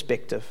change your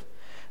perspective.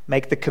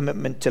 Make the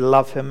commitment to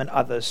love Him and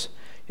others.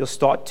 You'll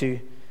start to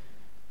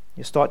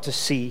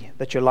see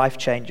that your life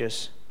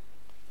changes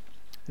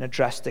in a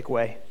drastic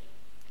way.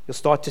 You'll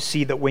start to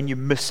see that when you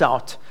miss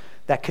out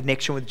that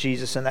connection with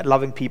Jesus and that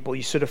loving people,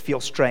 you sort of feel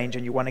strange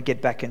and you want to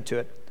get back into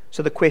it.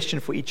 So the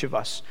question for each of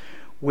us,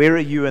 where are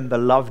you in the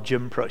love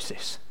gym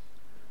process?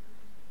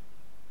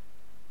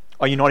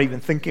 Are you not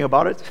even thinking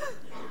about it?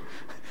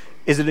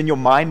 Is it in your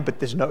mind but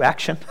there's no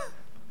action?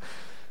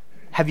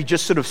 Have you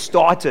just sort of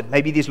started?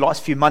 Maybe these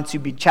last few months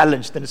you've been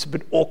challenged and it's a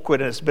bit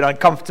awkward and it's a bit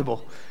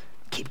uncomfortable.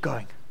 Keep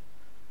going.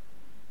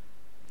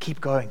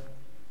 Keep going.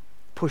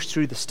 Push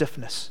through the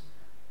stiffness.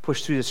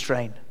 Push through the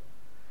strain.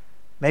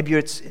 Maybe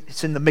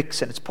it's in the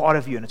mix and it's part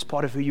of you and it's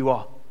part of who you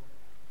are.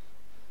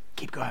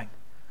 Keep going.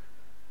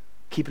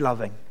 Keep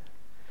loving.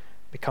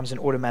 It becomes an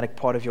automatic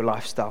part of your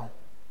lifestyle.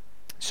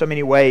 So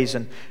many ways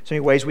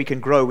we can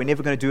grow. We're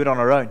never going to do it on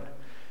our own.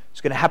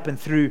 It's going to happen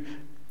through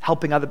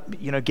helping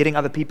getting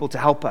other people to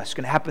help us. It's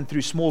going to happen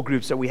through small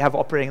groups that we have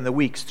operating in the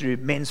weeks, through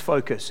men's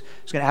focus.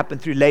 It's going to happen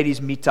through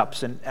ladies'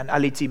 meetups and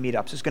LET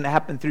meetups. It's going to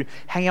happen through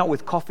hanging out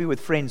with coffee with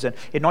friends, and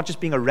it not just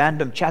being a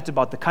random chat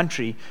about the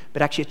country,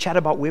 but actually a chat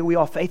about where we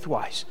are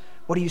faith-wise.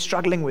 What are you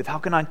struggling with? How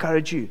can I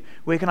encourage you?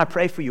 Where can I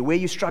pray for you? Where are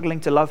you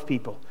struggling to love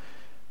people?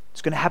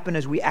 It's going to happen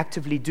as we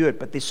actively do it,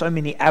 but there's so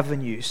many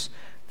avenues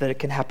that it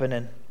can happen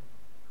in.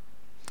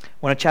 I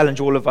want to challenge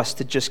all of us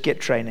to just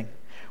get training,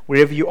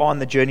 wherever you are on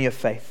the journey of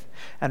faith.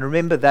 And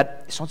remember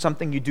that it's not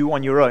something you do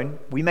on your own.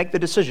 We make the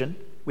decision.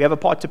 We have a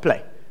part to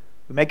play.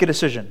 We make a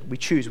decision. We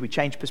choose. We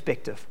change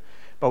perspective.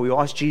 But we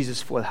ask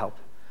Jesus for help.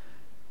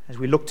 As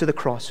we look to the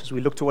cross, as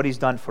we look to what He's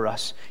done for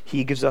us,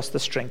 He gives us the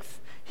strength.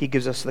 He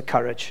gives us the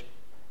courage.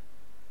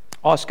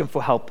 Ask Him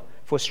for help,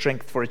 for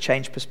strength, for a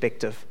changed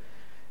perspective,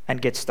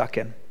 and get stuck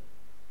in.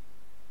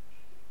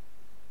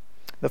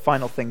 The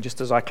final thing,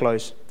 just as I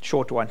close,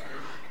 short one,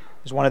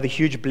 is one of the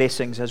huge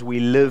blessings as we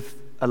live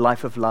a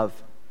life of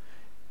love,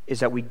 is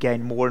that we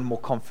gain more and more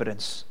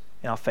confidence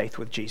in our faith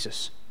with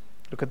Jesus.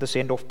 Look at this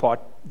end off part,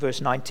 verse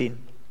 19.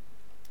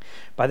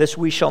 By this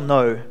we shall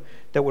know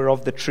that we're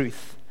of the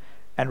truth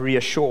and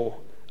reassure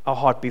our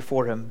heart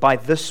before him. By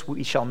this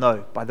we shall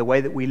know, by the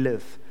way that we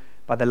live,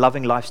 by the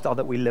loving lifestyle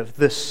that we live.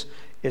 This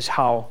is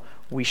how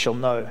we shall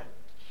know.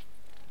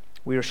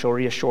 We shall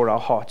reassure our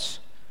hearts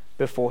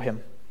before him.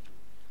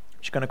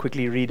 I'm just going to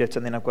quickly read it,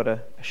 and then I've got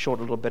a short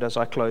little bit as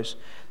I close.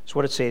 That's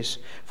what it says.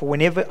 For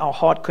whenever our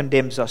heart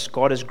condemns us,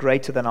 God is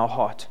greater than our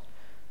heart,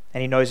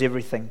 and he knows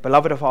everything.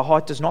 Beloved, if our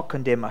heart does not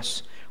condemn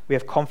us, we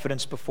have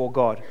confidence before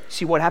God.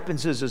 See, what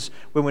happens is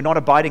when we're not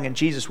abiding in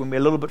Jesus, when we're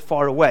a little bit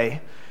far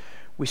away,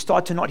 we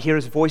start to not hear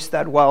his voice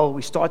that well.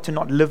 We start to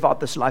not live out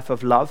this life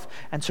of love.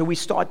 And so we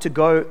start to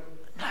go,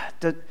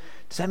 does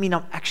that mean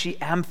I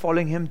actually am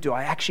following him? Do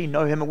I actually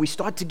know him? And we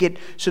start to get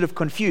sort of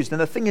confused.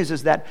 And the thing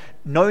is that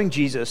knowing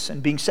Jesus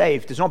and being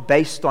saved is not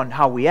based on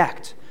how we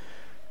act.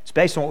 It's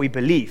based on what we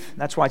believe.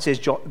 That's why it says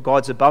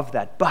God's above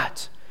that.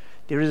 But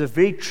there is a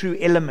very true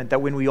element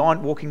that when we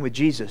aren't walking with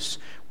Jesus,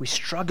 we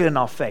struggle in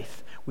our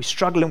faith. We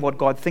struggle in what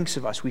God thinks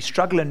of us. We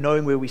struggle in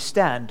knowing where we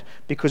stand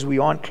because we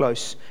aren't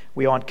close.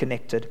 We aren't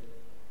connected.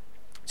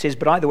 It says,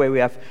 but either way, we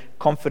have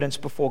confidence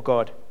before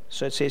God.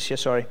 So it says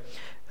here,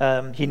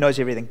 he knows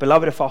everything.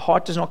 Beloved, if our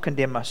heart does not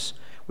condemn us,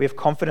 we have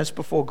confidence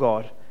before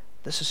God.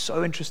 This is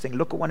so interesting.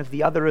 Look at one of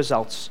the other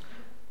results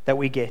that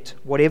we get.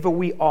 Whatever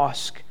we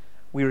ask,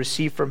 we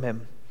receive from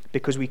him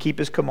because we keep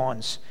his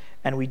commands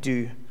and we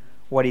do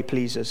what he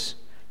pleases.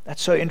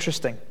 That's so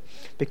interesting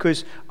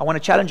because I want to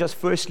challenge us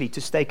firstly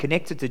to stay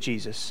connected to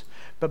Jesus.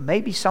 But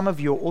maybe some of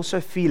you are also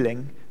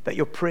feeling that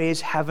your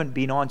prayers haven't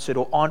been answered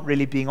or aren't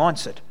really being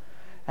answered.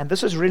 And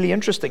this is really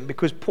interesting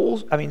because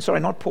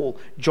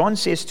John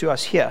says to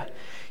us here,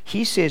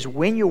 he says,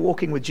 when you're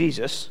walking with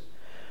Jesus,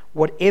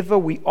 whatever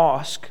we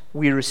ask,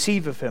 we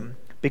receive of him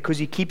because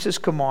he keeps his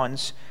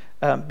commands,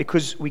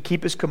 because we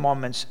keep his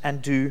commandments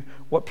and do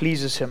what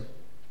pleases him.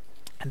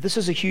 And this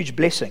is a huge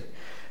blessing.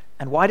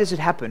 And why does it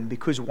happen?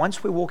 Because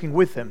once we're walking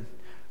with him,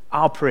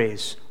 our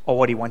prayers are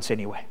what he wants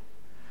anyway.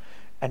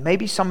 And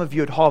maybe some of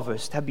you at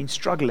Harvest have been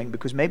struggling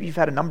because maybe you've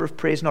had a number of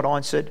prayers not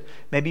answered.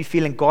 Maybe you're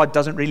feeling God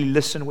doesn't really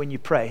listen when you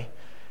pray.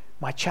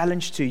 My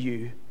challenge to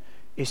you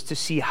is to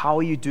see how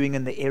are you doing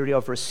in the area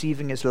of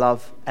receiving his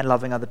love and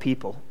loving other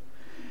people.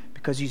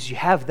 Because as you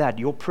have that,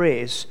 your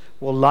prayers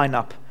will line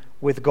up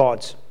with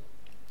God's.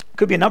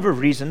 Could be a number of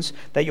reasons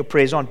that your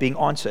prayers aren't being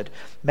answered.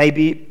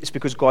 Maybe it's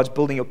because God's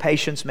building your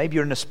patience. Maybe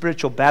you're in a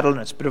spiritual battle and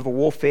it's a bit of a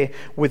warfare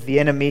with the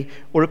enemy.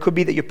 Or it could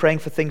be that you're praying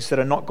for things that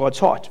are not God's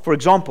heart. For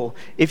example,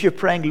 if you're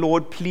praying,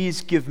 Lord,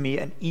 please give me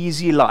an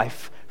easy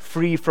life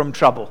free from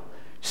trouble,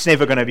 it's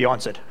never going to be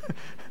answered.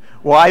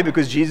 Why?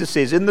 Because Jesus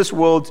says, in this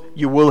world,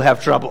 you will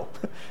have trouble.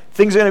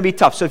 Things are going to be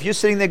tough. So if you're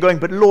sitting there going,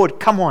 but Lord,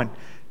 come on,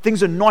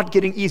 things are not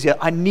getting easier.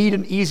 I need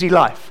an easy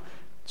life.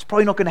 It's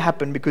probably not going to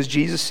happen because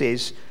Jesus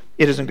says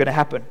it isn't going to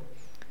happen.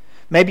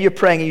 Maybe you're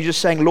praying and you're just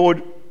saying,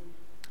 Lord,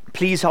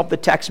 please help the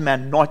tax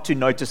man not to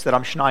notice that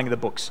I'm schneeing the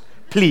books.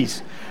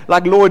 Please.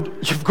 Like, Lord,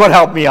 you've got to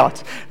help me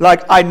out.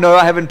 Like, I know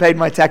I haven't paid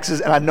my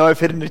taxes and I know I've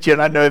hidden it here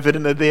and I know I've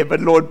hidden it there.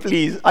 But Lord,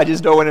 please, I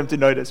just don't want him to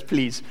notice.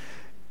 Please.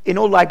 In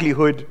all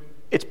likelihood,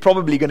 it's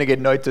probably going to get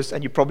noticed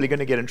and you're probably going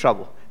to get in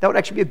trouble. That would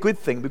actually be a good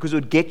thing because it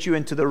would get you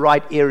into the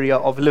right area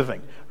of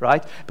living,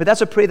 right? But that's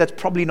a prayer that's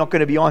probably not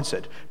going to be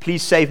answered.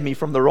 Please save me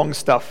from the wrong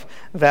stuff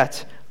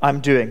that I'm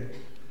doing.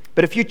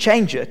 But if you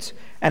change it,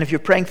 and if you're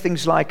praying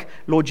things like,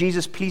 Lord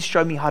Jesus, please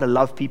show me how to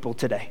love people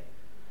today.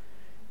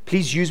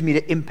 Please use me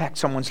to impact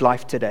someone's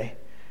life today.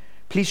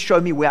 Please show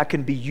me where I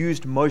can be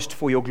used most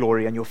for your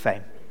glory and your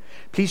fame.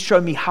 Please show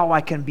me how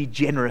I can be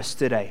generous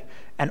today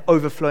and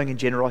overflowing in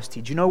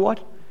generosity. Do you know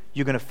what?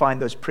 You're going to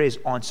find those prayers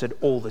answered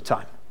all the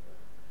time.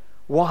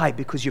 Why?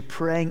 Because you're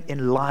praying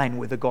in line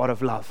with the God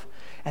of love.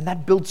 And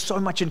that builds so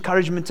much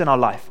encouragement in our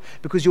life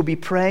because you'll be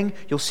praying,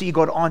 you'll see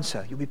God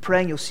answer. You'll be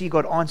praying, you'll see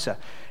God answer.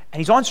 And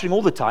he's answering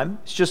all the time.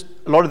 It's just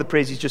a lot of the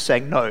prayers he's just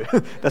saying, no,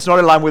 that's not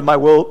in line with my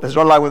will. That's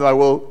not in line with my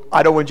will.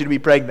 I don't want you to be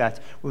praying that.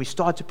 When we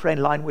start to pray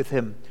in line with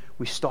him,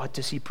 we start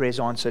to see prayers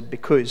answered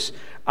because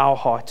our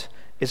heart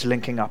is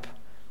linking up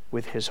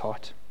with his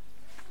heart.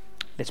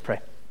 Let's pray.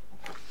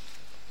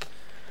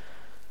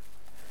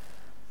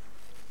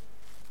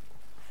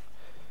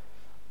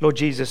 Lord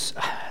Jesus,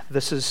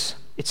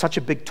 it's such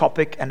a big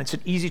topic and it's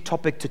an easy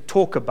topic to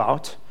talk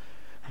about,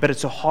 but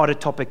it's a harder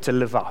topic to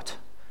live out.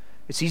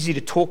 It's easy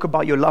to talk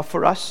about your love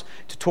for us,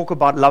 to talk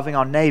about loving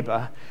our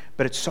neighbor,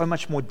 but it's so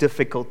much more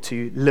difficult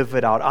to live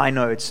it out. I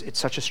know it's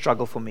such a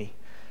struggle for me.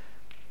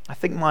 I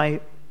think my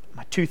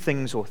two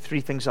things or three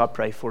things I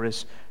pray for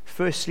is,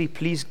 firstly,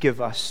 please give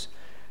us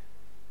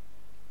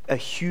a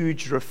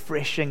huge,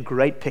 refreshing,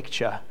 great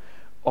picture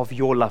of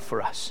your love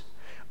for us,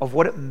 of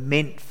what it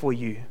meant for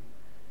you,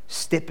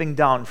 stepping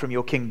down from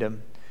your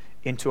kingdom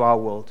into our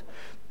world,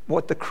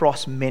 what the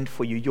cross meant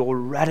for you, your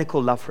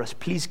radical love for us.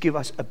 Please give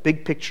us a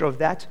big picture of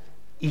that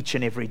each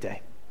and every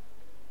day.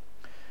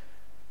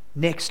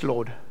 Next,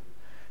 Lord,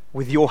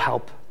 with your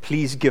help,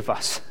 please give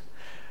us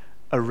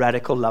a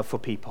radical love for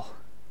people.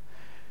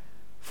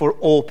 For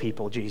all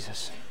people,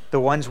 Jesus. The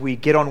ones we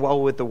get on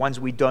well with, the ones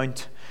we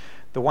don't,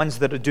 the ones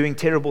that are doing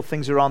terrible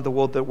things around the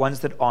world, the ones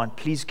that aren't.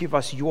 Please give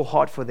us your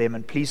heart for them,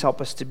 and please help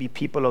us to be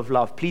people of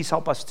love. Please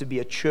help us to be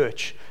a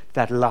church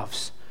that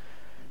loves.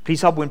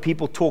 Please help when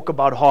people talk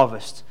about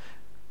harvest.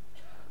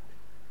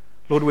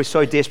 Lord, we're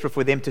so desperate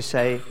for them to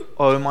say,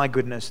 oh my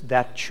goodness,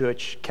 that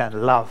church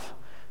can love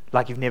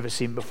like you've never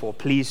seen before.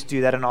 Please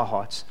do that in our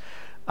hearts.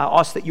 I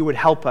ask that you would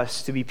help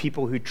us to be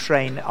people who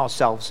train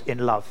ourselves in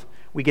love.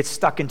 We get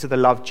stuck into the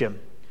love gym.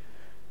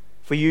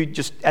 For you,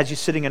 just as you're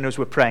sitting and as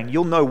we're praying,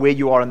 you'll know where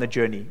you are in the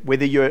journey,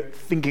 whether you're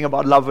thinking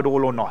about love at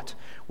all or not,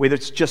 whether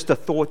it's just a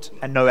thought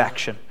and no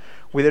action,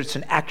 whether it's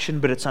an action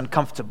but it's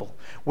uncomfortable,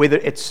 whether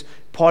it's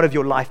part of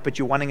your life but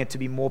you're wanting it to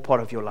be more part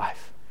of your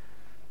life.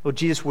 Lord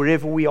Jesus,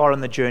 wherever we are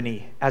in the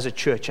journey as a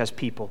church, as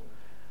people,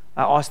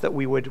 I ask that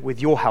we would,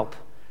 with your help,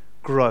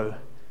 grow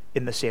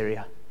in this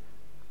area.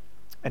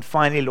 And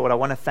finally, Lord, I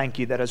want to thank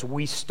you that as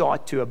we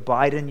start to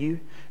abide in you,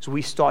 as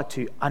we start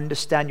to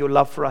understand your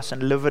love for us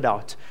and live it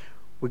out,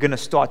 we're going to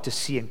start to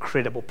see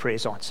incredible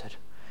prayers answered.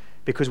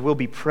 Because we'll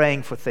be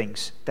praying for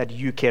things that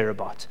you care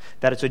about,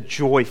 that it's a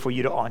joy for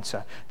you to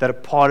answer, that are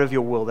part of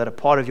your will, that are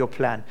part of your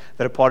plan,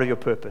 that are part of your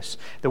purpose.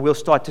 That we'll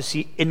start to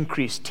see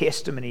increased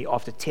testimony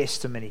after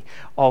testimony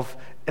of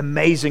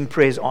amazing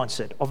prayers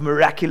answered, of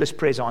miraculous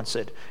prayers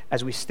answered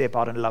as we step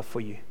out in love for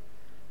you.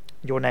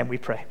 In your name we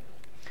pray.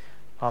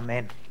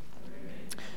 Amen.